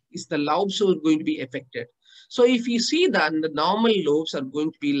parts. It's the lobes who are going to be affected. So if you see that the normal lobes are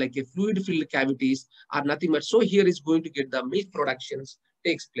going to be like a fluid-filled cavities or nothing but, so here is going to get the milk productions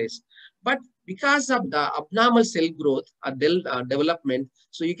takes place. But because of the abnormal cell growth or development,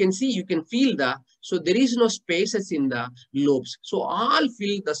 so you can see, you can feel so there is no spaces in the lobes. So all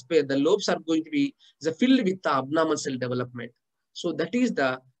fill the space, the lobes are going to be filled with the abnormal cell development. So that is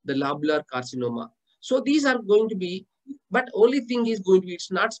the lobular carcinoma. So these are going to be, but only thing is going to be,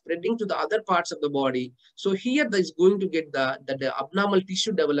 it's not spreading to the other parts of the body. So here there is going to get the abnormal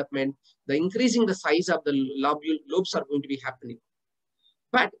tissue development, the increasing the size of the lobes are going to be happening.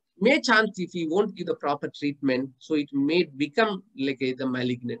 But may chance if we won't give the proper treatment, so it may become like the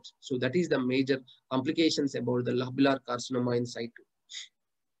malignant. So that is the major complications about the lobular carcinoma in situ.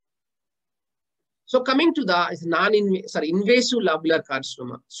 So coming to the invasive lobular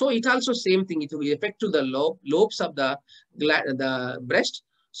carcinoma. So it also same thing. It will affect to the lobes of the breast.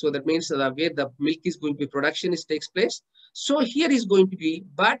 So that means where the milk is going to be production takes place. So here is going to be,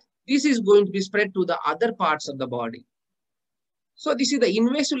 but this is going to be spread to the other parts of the body. So this is the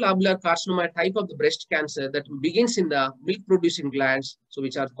invasive lobular carcinoma type of the breast cancer that begins in the milk producing glands, so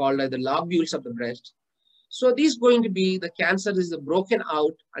which are called the lobules of the breast. So this is going to be, the cancer is broken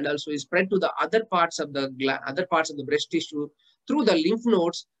out and also is spread to the other parts of the breast tissue through the lymph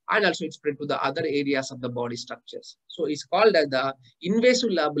nodes, and also it's spread to the other areas of the body structures. So it's called as the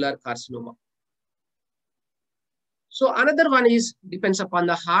invasive lobular carcinoma. So another one is depends upon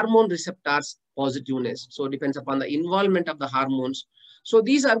the hormone receptors positiveness. So it depends upon the involvement of the hormones. So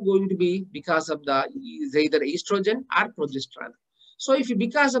these are going to be because of either estrogen or progesterone. So if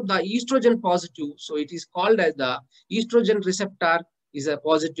because of the estrogen positive, so it is called as the estrogen receptor is a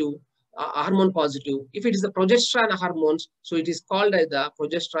positive. hormone positive. If it is the progesterone hormones, so it is called as the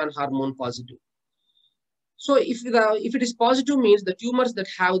progesterone hormone positive. So if it is positive means the tumors that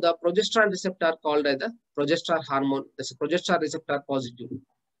have the progesterone receptor called as the progesterone hormone, that's a progesterone receptor positive.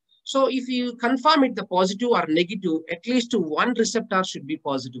 So if you confirm it the positive or negative, at least one receptor should be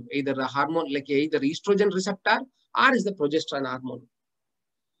positive, either the hormone like either estrogen receptor or is the progesterone hormone.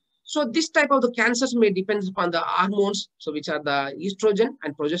 So this type of the cancers may depend upon the hormones, so which are the estrogen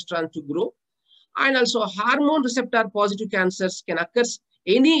and progesterone to grow. And also hormone receptor positive cancers can occur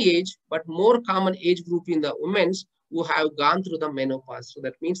any age, but more common age group in the women who have gone through the menopause. So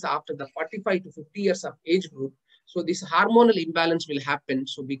that means after the 45 to 50 years of age group, so this hormonal imbalance will happen.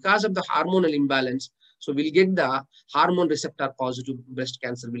 So because of the hormonal imbalance, so we'll get the hormone receptor positive breast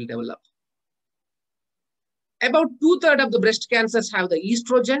cancer will develop. About 2/3 of the breast cancers have the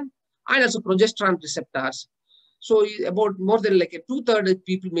estrogen and also progesterone receptors. So about more than like a 2/3 of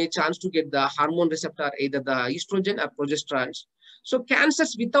people may chance to get the hormone receptor, either the estrogen or progesterone. So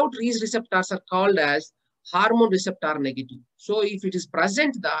cancers without these receptors are called as hormone receptor negative. So if it is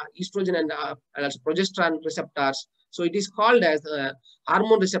present, the estrogen and also progesterone receptors, so it is called as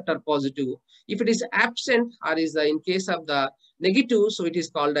hormone receptor positive. If it is absent or is in case of the negative, so it is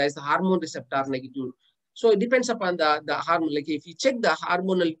called as the hormone receptor negative. So it depends upon the hormone. Like if you check the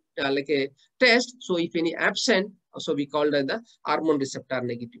hormonal like a test, so if any absent, so we call that the hormone receptor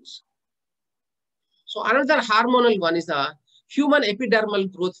negatives. So another hormonal one is the human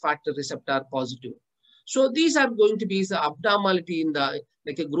epidermal growth factor receptor positive. So these are going to be the abnormality in the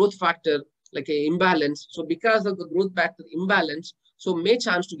like a growth factor, like a imbalance. So because of the growth factor imbalance, so may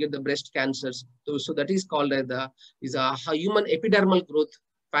chance to get the breast cancers. So that is called as the human epidermal growth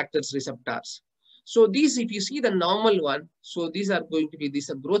factors receptors. So these, if you see the normal one, so these are going to be these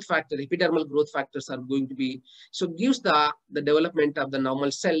growth factor, epidermal growth factors are going to be, so gives the development of the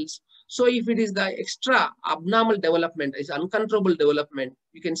normal cells. So if it is the extra abnormal development, is uncontrollable development,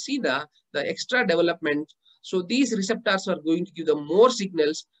 you can see the extra development. So these receptors are going to give the more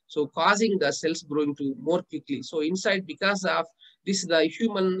signals, so causing the cells growing to more quickly. So inside, because of this, the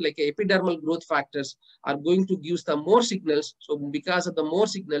human like epidermal growth factors are going to give the more signals. So because of the more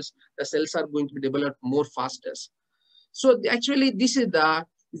signals, the cells are going to be developed more faster. So actually, this is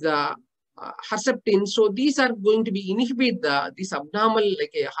the herceptin. So these are going to be inhibit this abnormal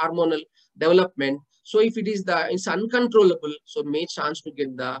like a hormonal development. So if it's uncontrollable, so may chance to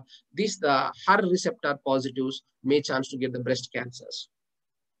get the HER receptor positives may chance to get the breast cancers.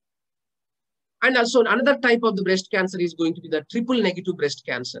 And also another type of the breast cancer is going to be the triple negative breast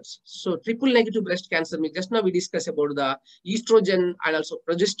cancers. So triple negative breast cancer, just now we discussed about the estrogen and also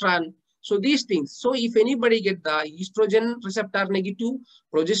progesterone. So these things. So if anybody get the estrogen receptor negative,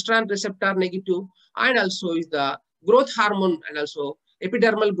 progesterone receptor negative, and also is the growth hormone and also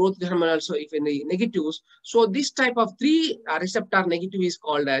epidermal growth hormone also if any negatives. So this type of three receptor negative is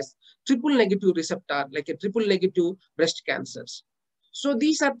called as triple negative receptor, like a triple negative breast cancers. So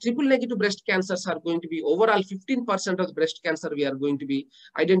these are triple negative breast cancers are going to be overall 15% of the breast cancer we are going to be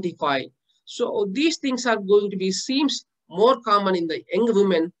identified. So these things are going to be seems more common in the young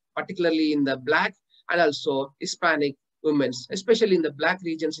women, particularly in the Black and also Hispanic women, especially in the Black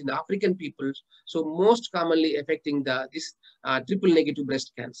regions in the African peoples. So most commonly affecting this triple negative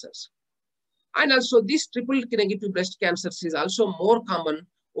breast cancers. And also this triple negative breast cancers is also more common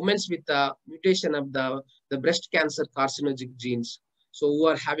women with the mutation of the breast cancer carcinogenic genes. So who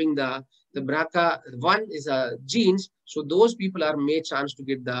are having the BRCA1 is a genes. So those people are may chance to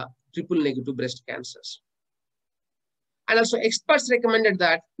get the triple negative breast cancers. And also experts recommended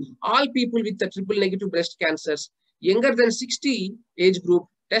that all people with the triple negative breast cancers younger than 60 age group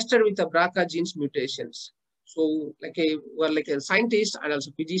tested with the BRCA genes mutations. So like a scientist and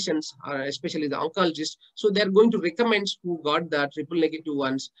also physicians, especially the oncologists. So they're going to recommend who got the triple negative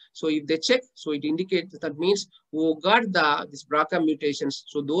ones. So if they check, so it indicates that means who got this BRCA mutations.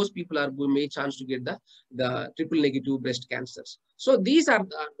 So those people are may chance to get the triple negative breast cancers. So these are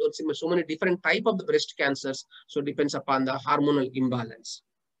so many different type of the breast cancers. So depends upon the hormonal imbalance.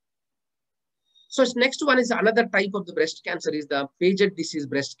 So next one is another type of the breast cancer is the Paget disease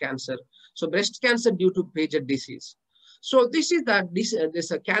breast cancer. So breast cancer due to Paget disease. So this is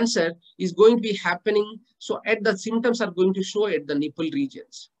this cancer is going to be happening. So at the symptoms are going to show at the nipple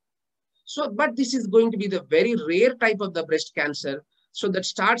regions. So, but this is going to be the very rare type of the breast cancer. So that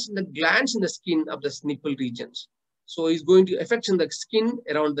starts in the glands in the skin of the nipple regions. So it's going to affect in the skin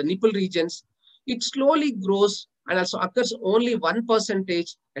around the nipple regions. It slowly grows and also occurs only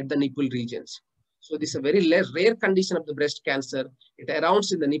 1% at the nipple regions. So this is a very rare condition of the breast cancer. It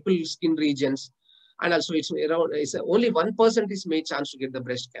arounds in the nipple skin regions. And also it's only 1% is may chance to get the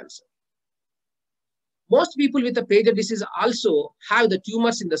breast cancer. Most people with the Paget disease also have the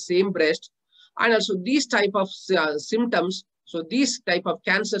tumors in the same breast, and also these type of symptoms. So these type of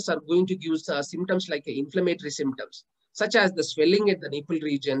cancers are going to give symptoms like inflammatory symptoms, such as the swelling at the nipple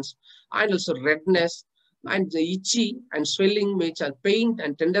regions, and also redness, and the itchy and swelling, which are pain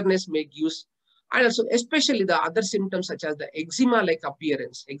and tenderness may use, and also especially the other symptoms such as the eczema-like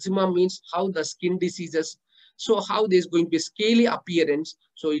appearance. Eczema means how the skin diseases. So how there's going to be scaly appearance.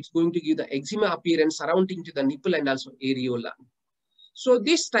 So it's going to give the eczema appearance surrounding to the nipple and also areola. So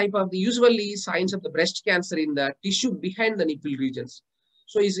this type of the usually signs of the breast cancer in the tissue behind the nipple regions.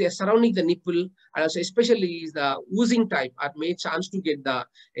 So is surrounding the nipple, and also especially is the oozing type or may chance to get the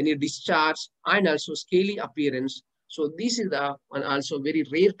any discharge and also scaly appearance. So this is the one also very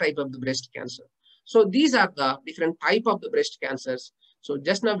rare type of the breast cancer. So these are the different type of the breast cancers. So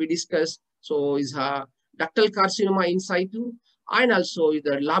just now we discussed, so is ductal carcinoma in situ, and also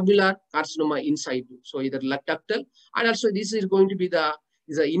the lobular carcinoma in situ. So either ductal, and also this is going to be the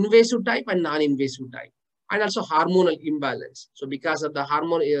is a invasive type and non-invasive type, and also hormonal imbalance. So because of the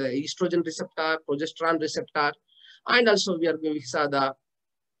hormone estrogen receptor, progesterone receptor, and also we saw the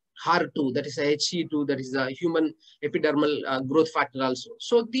HER2, that is a HE2, that is a human epidermal growth factor also.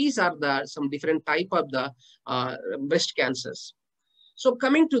 So these are the some different type of the breast cancers. So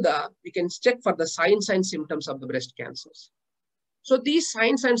coming to the, we can check for the signs and symptoms of the breast cancers. So these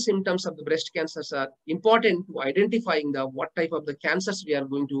signs and symptoms of the breast cancers are important to identifying the what type of the cancers we are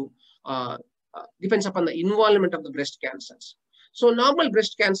going to, depends upon the involvement of the breast cancers. So normal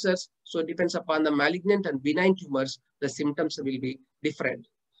breast cancers, so it depends upon the malignant and benign tumors, the symptoms will be different.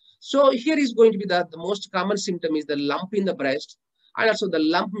 So here is going to be the most common symptom is the lump in the breast. And also the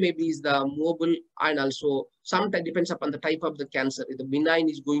lump maybe is the movable, and also sometimes depends upon the type of the cancer. The benign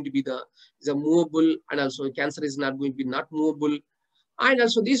is going to be the movable, and also cancer is not going to be not movable. And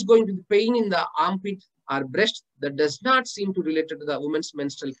also this is going to be pain in the armpit or breast that does not seem to relate to the woman's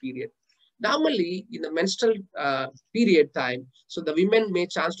menstrual period. Normally in the menstrual period time, so the women may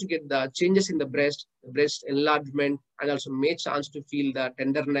chance to get the changes in the breast enlargement, and also may chance to feel the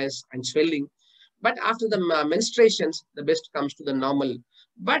tenderness and swelling. But after the menstruations, the breast comes to the normal.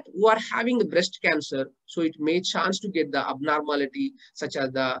 But who are having the breast cancer, so it may chance to get the abnormality such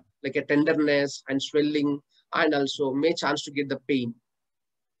as the like a tenderness and swelling, and also may chance to get the pain.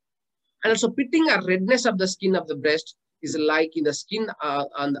 And also pitting or redness of the skin of the breast is like in the skin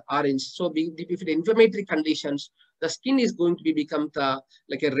on the orange. So if the inflammatory conditions, the skin is going to be become the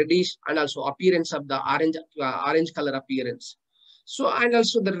like a reddish, and also appearance of the orange color appearance. So and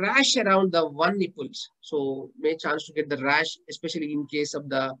also the rash around the one nipples. So may chance to get the rash, especially in case of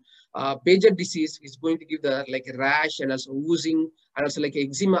the Paget disease, is going to give the like a rash and also oozing and also like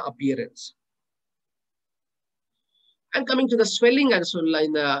eczema appearance. And coming to the swelling, also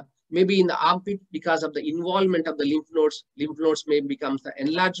in the maybe in the armpit because of the involvement of the lymph nodes may become the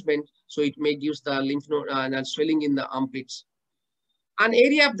enlargement. So it may give the lymph node and swelling in the armpits. An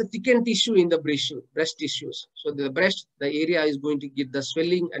area of the thickened tissue in the breast tissues. So the breast, the area is going to give the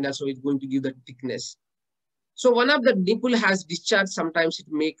swelling, and also it's going to give the thickness. So one of the nipple has discharge, sometimes it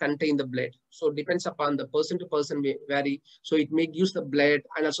may contain the blood. So it depends upon the person to person may vary. So it may use the blood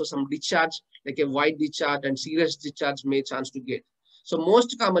and also some discharge, like a white discharge and serious discharge may chance to get. So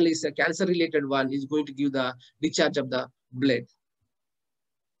most commonly is a cancer related one is going to give the discharge of the blood.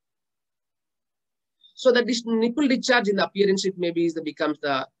 So the nipple discharge in the appearance, it maybe is the becomes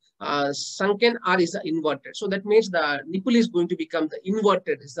the sunken or is the inverted. So that means the nipple is going to become the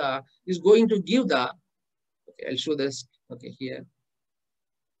inverted, is going to give the, okay, I'll show this, okay, here.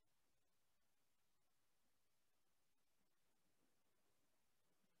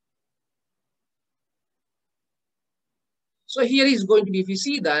 So here is going to be, if you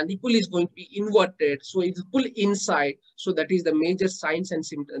see the nipple is going to be inverted, so it's pull inside. So that is the major signs and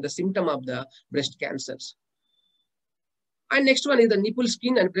the symptom of the breast cancers. And next one is the nipple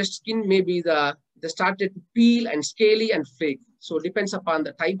skin and breast skin may be the started to peel and scaly and flake. So it depends upon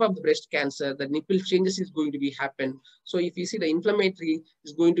the type of the breast cancer, the nipple changes is going to be happen. So if you see the inflammatory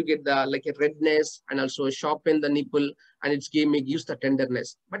is going to get the like a redness and also sharpen the nipple, and it's may gives the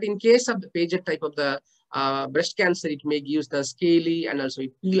tenderness. But in case of the Paget type of the breast cancer, it may give the scaly and also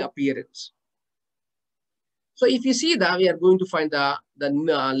peel appearance. So if you see that, we are going to find the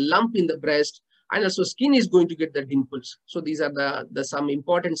lump in the breast, and also skin is going to get the dimples. So these are the some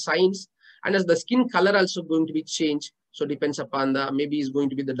important signs. And as the skin color also going to be changed. So depends upon the, maybe is going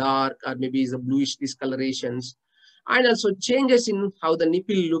to be the dark or maybe is a bluish discolorations. And also changes in how the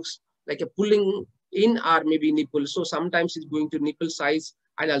nipple looks, like a pulling in or maybe nipple. So sometimes it's going to nipple size,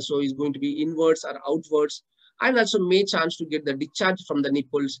 and also is going to be inwards or outwards. and also may chance to get the discharge from the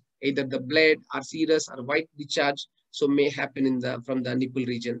nipples, either the blood or serous or white discharge. So may happen in the from the nipple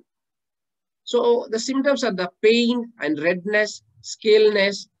region. So the symptoms are the pain and redness,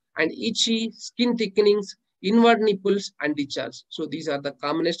 scaleness, and itchy, skin thickenings, inward nipples, and discharge. So these are the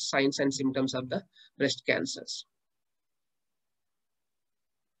commonest signs and symptoms of the breast cancers.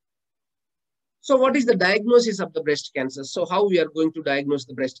 So what is the diagnosis of the breast cancer? So how we are going to diagnose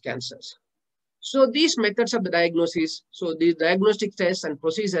the breast cancers? So these methods of the diagnosis, so the diagnostic tests and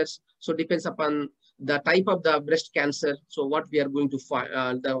procedures, so depends upon the type of the breast cancer. So what we are going to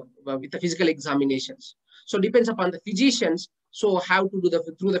find with the physical examinations. So depends upon the physicians. So how to do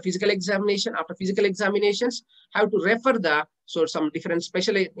through the physical examination. After physical examinations, how to refer the some different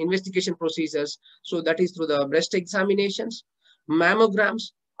special investigation procedures. So that is through the breast examinations,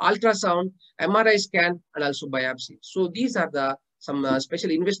 mammograms, ultrasound, MRI scan, and also biopsy. So these are the some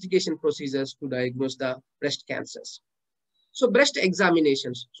special investigation procedures to diagnose the breast cancers. So breast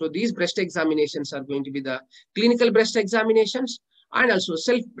examinations. So these breast examinations are going to be the clinical breast examinations and also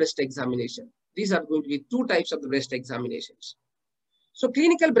self breast examination. These are going to be two types of the breast examinations. So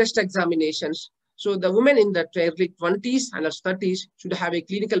clinical breast examinations. So the women in the early 20s and 30s should have a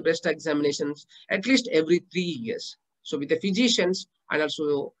clinical breast examinations at least every 3 years. So with the physicians and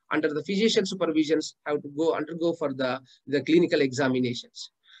also under the physician supervisions, have to go undergo for the clinical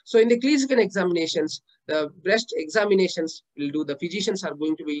examinations. So in the clinical examinations, the breast examinations will do, the physicians are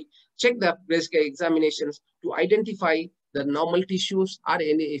going to be check the breast examinations to identify the normal tissues or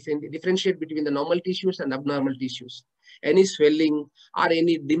if any differentiate between the normal tissues and abnormal tissues. Any swelling or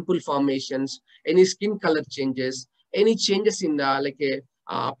any dimple formations, any skin color changes, any changes in the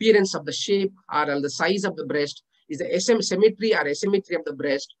appearance of the shape or the size of the breast, is the symmetry or asymmetry of the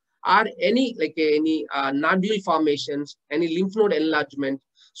breast, or any nodule formations, any lymph node enlargement.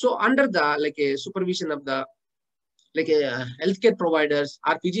 So under the supervision of the healthcare providers,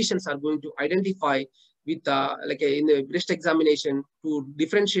 our physicians are going to identify with in the breast examination to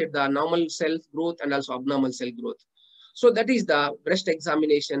differentiate the normal cell growth and also abnormal cell growth. So that is the breast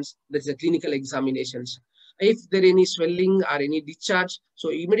examinations. That's the clinical examinations. If there any swelling or any discharge, so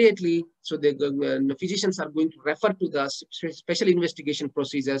immediately, so the physicians are going to refer to the special investigation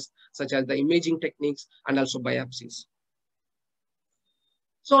procedures such as the imaging techniques and also biopsies.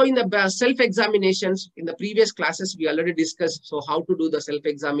 So in the self-examinations, in the previous classes, we already discussed so how to do the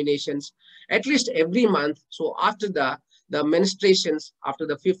self-examinations at least every month. So after the menstruations, after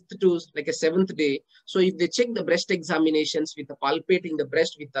the 5th to a 7th day. So if they check the breast examinations with the palpating the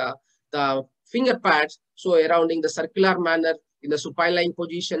breast with the finger pads, so surrounding the circular manner in the supine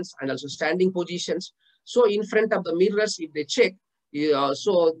positions and also standing positions. So in front of the mirrors, if they check,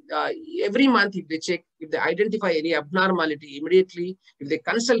 every month if they check, if they identify any abnormality, immediately if they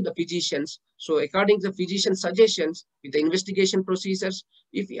consult the physicians, so according to the physician suggestions with the investigation procedures,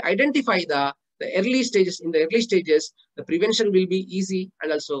 if we identify the early stages, in the early stages, the prevention will be easy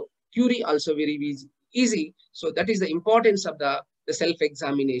and also cure also very easy. So that is the importance of the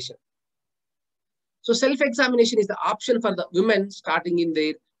self-examination. So self-examination is the option for the women starting in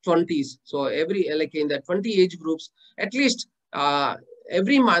their 20s. So every in the 20 age groups, at least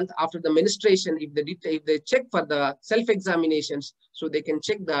every month after the menstruation, if they check for the self-examinations, so they can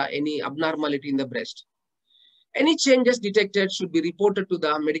check any abnormality in the breast. Any changes detected should be reported to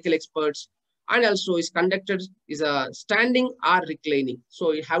the medical experts, and also is conducted is a standing or reclining.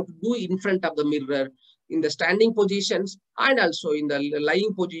 So you have to do in front of the mirror in the standing positions and also in the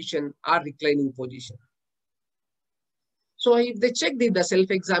lying position or reclining position. So if they check the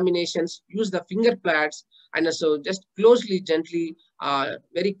self-examinations, use the finger pads and also just closely, gently,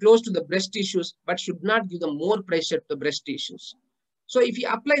 very close to the breast tissues, but should not give them more pressure to the breast tissues. So if you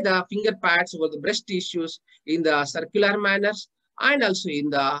apply the finger pads over the breast tissues in the circular manners and also in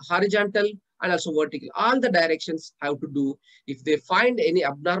the horizontal and also vertical, all the directions have to do. If they find any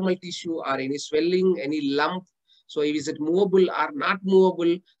abnormal tissue or any swelling, any lump, so is it movable or not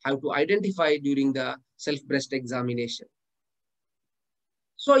movable, how to identify during the self-breast examination.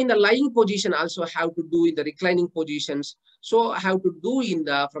 So in the lying position also how to do in the reclining positions. So how to do in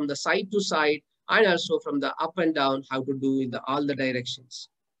the from the side to side and also from the up and down, how to do in all the directions.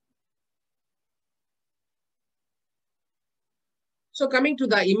 So coming to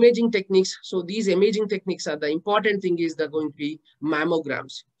the imaging techniques. So these imaging techniques are the important thing is going to be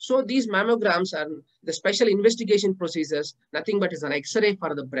mammograms. So these mammograms are the special investigation procedures, nothing but is an X-ray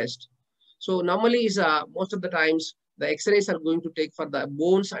for the breast. So normally is most of the times the X-rays are going to take for the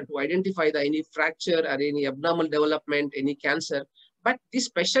bones and to identify any fracture or any abnormal development, any cancer. But this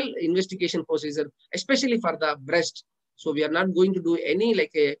special investigation procedure, especially for the breast, so we are not going to do any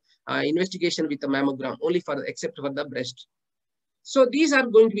investigation with the mammogram, only for except for the breast. So these are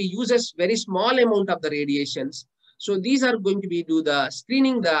going to be uses very small amount of the radiations. So these are going to be do the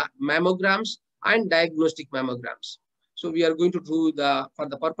screening the mammograms and diagnostic mammograms. So we are going to do the for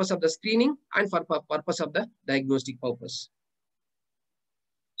the purpose of the screening and for purpose of the diagnostic purpose.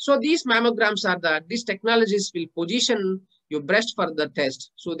 So these mammograms are these technologies will position your breast for the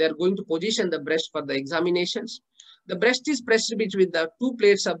test. So they are going to position the breast for the examinations. The breast is pressed between the two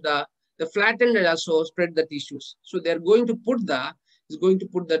plates of the flattened and also spread the tissues. So they are going to put the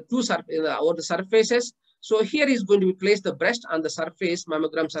two over the surfaces. So here is going to be placed the breast on the surface,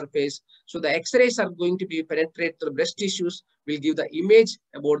 mammogram surface. So the X-rays are going to be penetrate the breast tissues, will give the image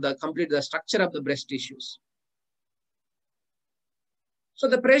about the structure of the breast tissues. So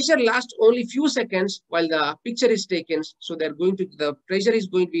the pressure lasts only few seconds while the picture is taken. So the pressure is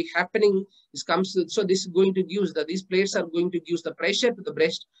going to be happening. So this is going to give these plates are going to give the pressure to the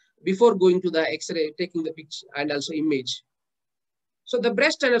breast before going to the X-ray, taking the picture and also image. So the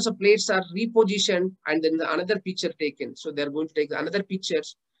breast and also plates are repositioned and then another picture taken. So they're going to take another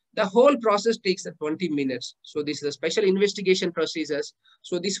pictures. The whole process takes 20 minutes. So this is a special investigation procedures.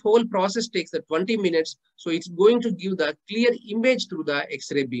 So this whole process takes 20 minutes. So it's going to give the clear image through the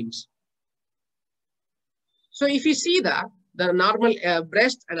X-ray beams. So if you see the normal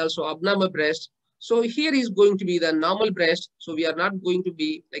breast and also abnormal breast, so here is going to be the normal breast. So we are not going to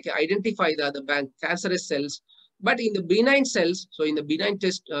be like identify the cancerous cells. But in the benign cells, so in the benign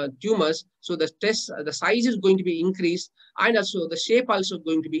tumors, so the size is going to be increased and also the shape also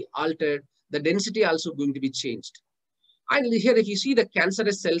going to be altered. The density also going to be changed. And here, if you see the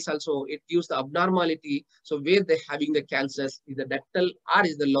cancerous cells also, it gives the abnormality. So where they're having the cancers, is the ductal or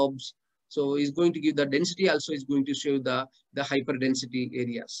is the lobes. So it's going to give the density also is going to show the hyperdensity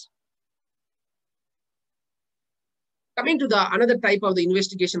areas. Coming to the another type of the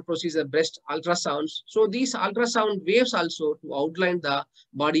investigation procedure, breast ultrasounds. So these ultrasound waves also to outline the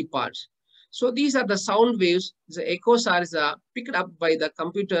body parts. So these are the sound waves. The echoes are picked up by the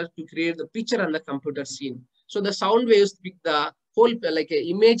computer to create the picture on the computer scene. So the sound waves pick the whole like an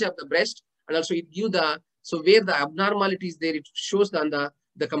image of the breast, and also it give so where the abnormality is there, it shows on the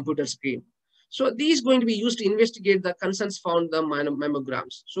computer screen. So these going to be used to investigate the concerns found the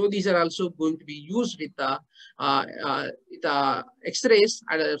mammograms. So these are also going to be used with the X-rays,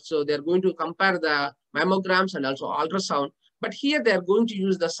 and so they're going to compare the mammograms and also ultrasound. But here they are going to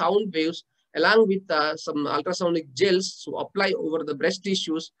use the sound waves along with some ultrasonic gels to apply over the breast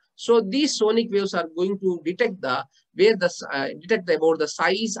tissues. So these sonic waves are going to detect about the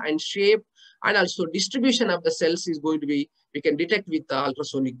size and shape, and also distribution of the cells is going to be, we can detect with the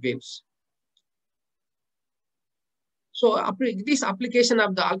ultrasonic waves. So this application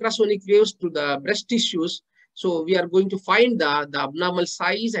of the ultrasonic waves to the breast tissues, so we are going to find the abnormal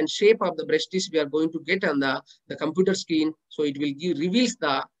size and shape of the breast tissue we are going to get on the computer screen. So it will reveals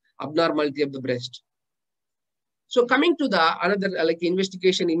the abnormality of the breast. So coming to the another like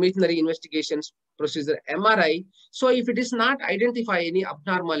investigation, imaginary investigations procedure, MRI. So if it is not identify any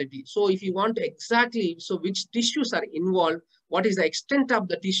abnormality, so if you want to exactly, so which tissues are involved, what is the extent of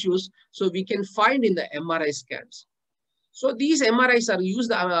the tissues, so we can find in the MRI scans. So these MRIs are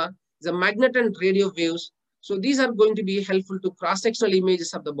used the magnet and radio waves. So these are going to be helpful to cross-sectional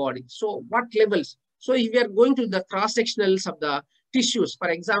images of the body. So what levels? So if we are going to the cross-sectionals of the tissues, for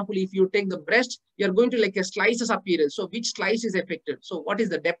example, if you take the breast, you are going to like a slices appearance. So which slice is affected? So what is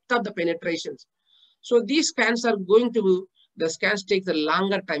the depth of the penetrations? So these scans are going to, the scans take the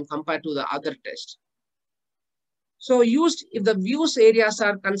longer time compared to the other tests. So used if the views areas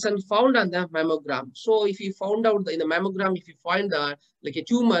are concerned found on the mammogram. So if you found out in the mammogram, if you find like a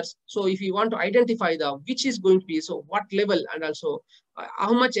tumors, so if you want to identify which is going to be, so what level and also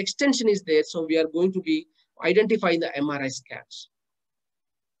how much extension is there. So we are going to be identifying the MRI scans.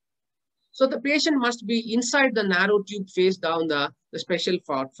 So the patient must be inside the narrow tube face down the special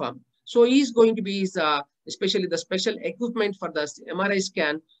platform. So he's going to be especially the special equipment for the MRI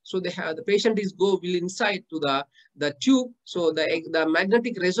scan. So the patient will inside to the tube. So the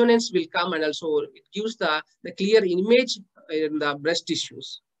magnetic resonance will come, and also it gives the clear image in the breast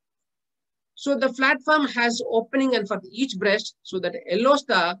tissues. So the platform has opening and for each breast, so that allows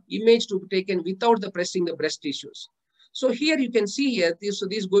the image to be taken without the pressing the breast tissues. So here you can see here, this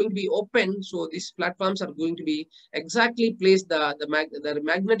is going to be open. So these platforms are going to be exactly placed. The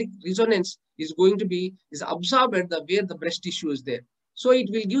magnetic resonance is going to be absorbed where the breast tissue is there. So it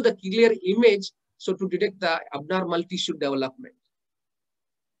will give the clear image, so to detect the abnormal tissue development.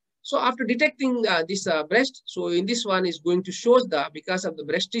 So after detecting this breast, so in this one is going to show because of the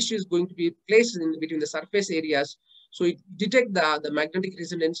breast tissue is going to be placed in between the surface areas. So it detects the magnetic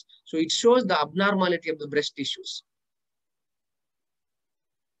resonance. So it shows the abnormality of the breast tissues.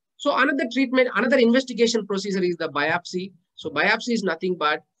 So another treatment, another investigation procedure is the biopsy. So biopsy is nothing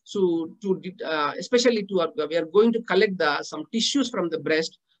but especially we are going to collect some tissues from the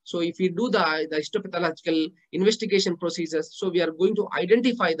breast. So if we do the histopathological investigation procedures, so we are going to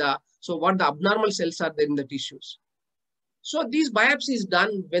identify what the abnormal cells are there in the tissues. So these biopsy is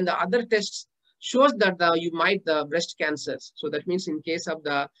done when the other tests shows that you might the breast cancers. So that means in case of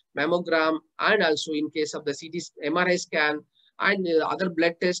the mammogram and also in case of the MRI scan and other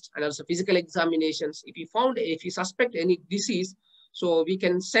blood tests and also physical examinations, if you suspect any disease, so we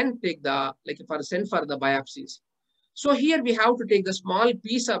can send for the biopsies. So here we have to take the small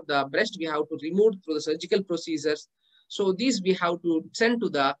piece of the breast, we have to remove through the surgical procedures. So these we have to send to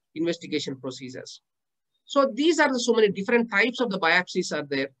the investigation procedures. So these are so many different types of the biopsies are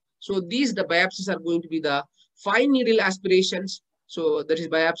there. So the biopsies are going to be the fine needle aspirations. So that is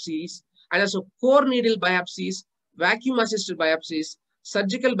biopsies, and also core needle biopsies, vacuum assisted biopsies,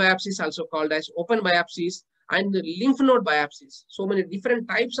 surgical biopsies also called as open biopsies, and the lymph node biopsies. So many different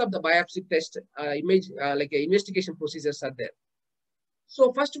types of the biopsy test investigation procedures are there.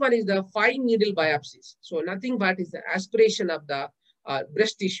 So first one is the fine needle biopsies. So nothing but is the aspiration of the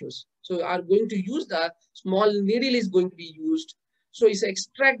breast tissues. So are going to use the small needle is going to be used. So it's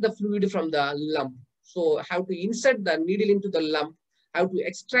extract the fluid from the lump. So how to insert the needle into the lump, how to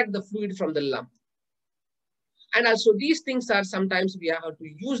extract the fluid from the lump. And also these things are sometimes we have to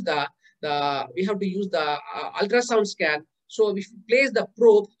use the ultrasound scan. So we place the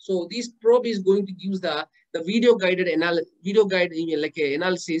probe. So this probe is going to use the video guided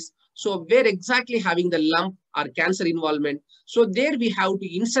analysis. So where exactly having the lump or cancer involvement. So there we have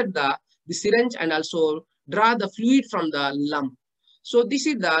to insert the syringe and also draw the fluid from the lump. So this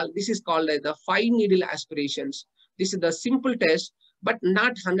is called the fine needle aspirations. This is the simple test, but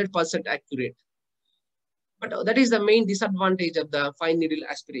not 100% accurate. But that is the main disadvantage of the fine needle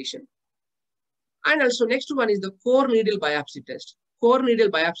aspiration. And also next one is the core needle biopsy test. Core needle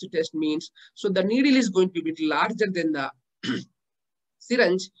biopsy test means, so the needle is going to be a bit larger than the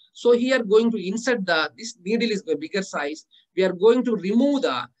syringe. So here going to insert this needle is a bigger size. We are going to remove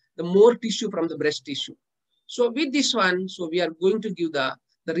the more tissue from the breast tissue. So with this one, so we are going to give the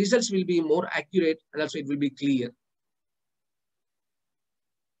results will be more accurate and also it will be clear.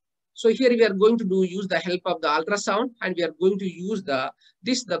 So here we are going to use the help of the ultrasound, and we are going to use the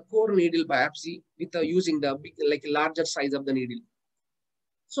core needle biopsy with using the larger size of the needle.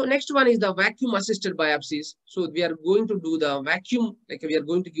 So next one is the vacuum assisted biopsies. So we are going to do the vacuum, we are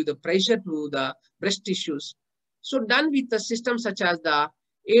going to give the pressure to the breast tissues. So done with the system such as the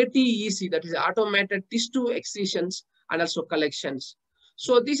ATEC, that is automated tissue excisions and also collections.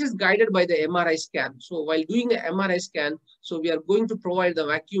 So this is guided by the MRI scan. So while doing the MRI scan, so we are going to provide the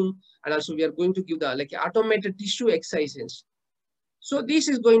vacuum and also we are going to give the automated tissue excisions. So this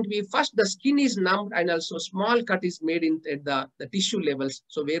is going to be first the skin is numbed and also small cut is made at the tissue levels.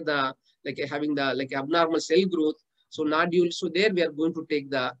 So where the having the abnormal cell growth, so nodule. So there we are going to take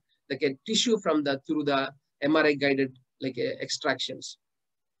the tissue from through the MRI guided extractions.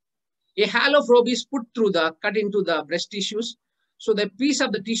 A hollow probe is put through cut into the breast tissues. So the piece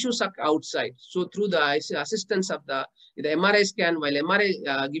of the tissue suck outside. So through the assistance of the MRI scan, while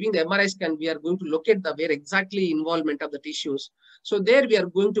giving the MRI scan, we are going to locate where exactly involvement of the tissues. So there we are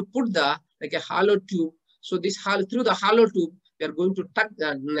going to put a hollow tube. So through the hollow tube, we are going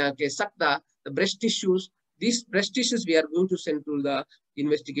to suck the breast tissues. These breast tissues we are going to send to the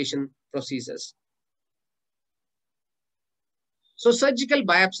investigation procedures. So surgical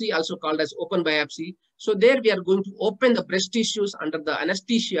biopsy, also called as open biopsy. So there we are going to open the breast tissues under the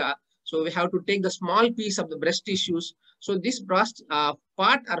anesthesia. So we have to take the small piece of the breast tissues. So this breast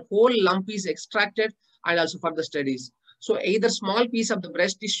part or whole lump is extracted and also for the studies. So either small piece of the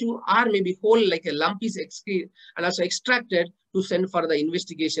breast tissue or maybe whole a lump is and also extracted to send for the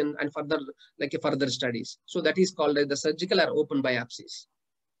investigation and further studies. So that is called the surgical or open biopsies.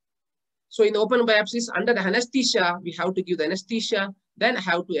 So in open biopsies, under the anesthesia, we have to give the anesthesia, then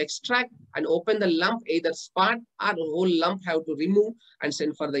have to extract and open the lump, either spot or the whole lump have to remove and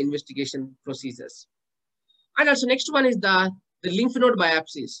send for the investigation procedures. And also next one is the lymph node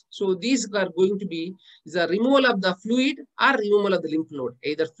biopsies. So these are going to be the removal of the fluid or removal of the lymph node.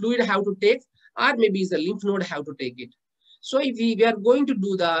 Either fluid have to take or maybe the lymph node have to take it. So if we are going to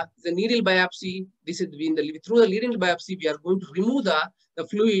do the needle biopsy, this is through the needle biopsy, we are going to remove the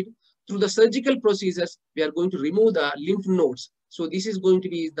fluid. Through the surgical procedures, we are going to remove the lymph nodes. So this is going to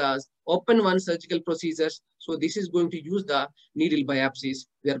be the open one surgical procedures. So this is going to use the needle biopsies.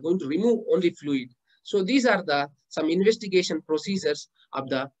 We are going to remove only fluid. So these are the some investigation procedures of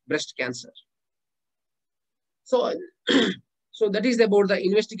the breast cancer. So, so that is about the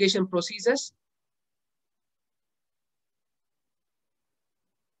investigation procedures.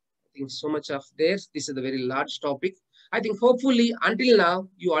 I think so much of this. This is a very large topic. I think hopefully until now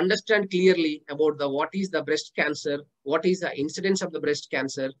you understand clearly about the what is the breast cancer, what is the incidence of the breast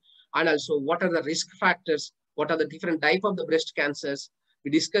cancer, and also what are the risk factors, what are the different type of the breast cancers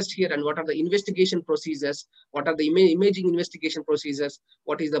we discussed here, and what are the investigation procedures, what are the imaging investigation procedures,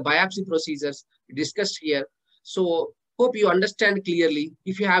 what is the biopsy procedures we discussed here. So hope you understand clearly.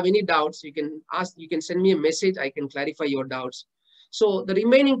 If you have any doubts, you can ask, you can send me a message, I can clarify your doubts. So the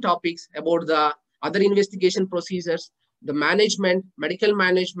remaining topics about the other investigation procedures, the management, medical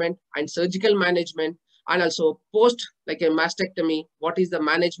management, and surgical management, and also post like a mastectomy, what is the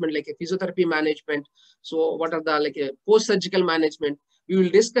management like a physiotherapy management? So what are the like a post-surgical management? We will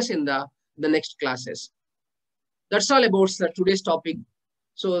discuss in the next classes. That's all about today's topic.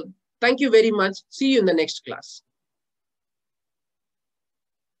 So thank you very much. See you in the next class.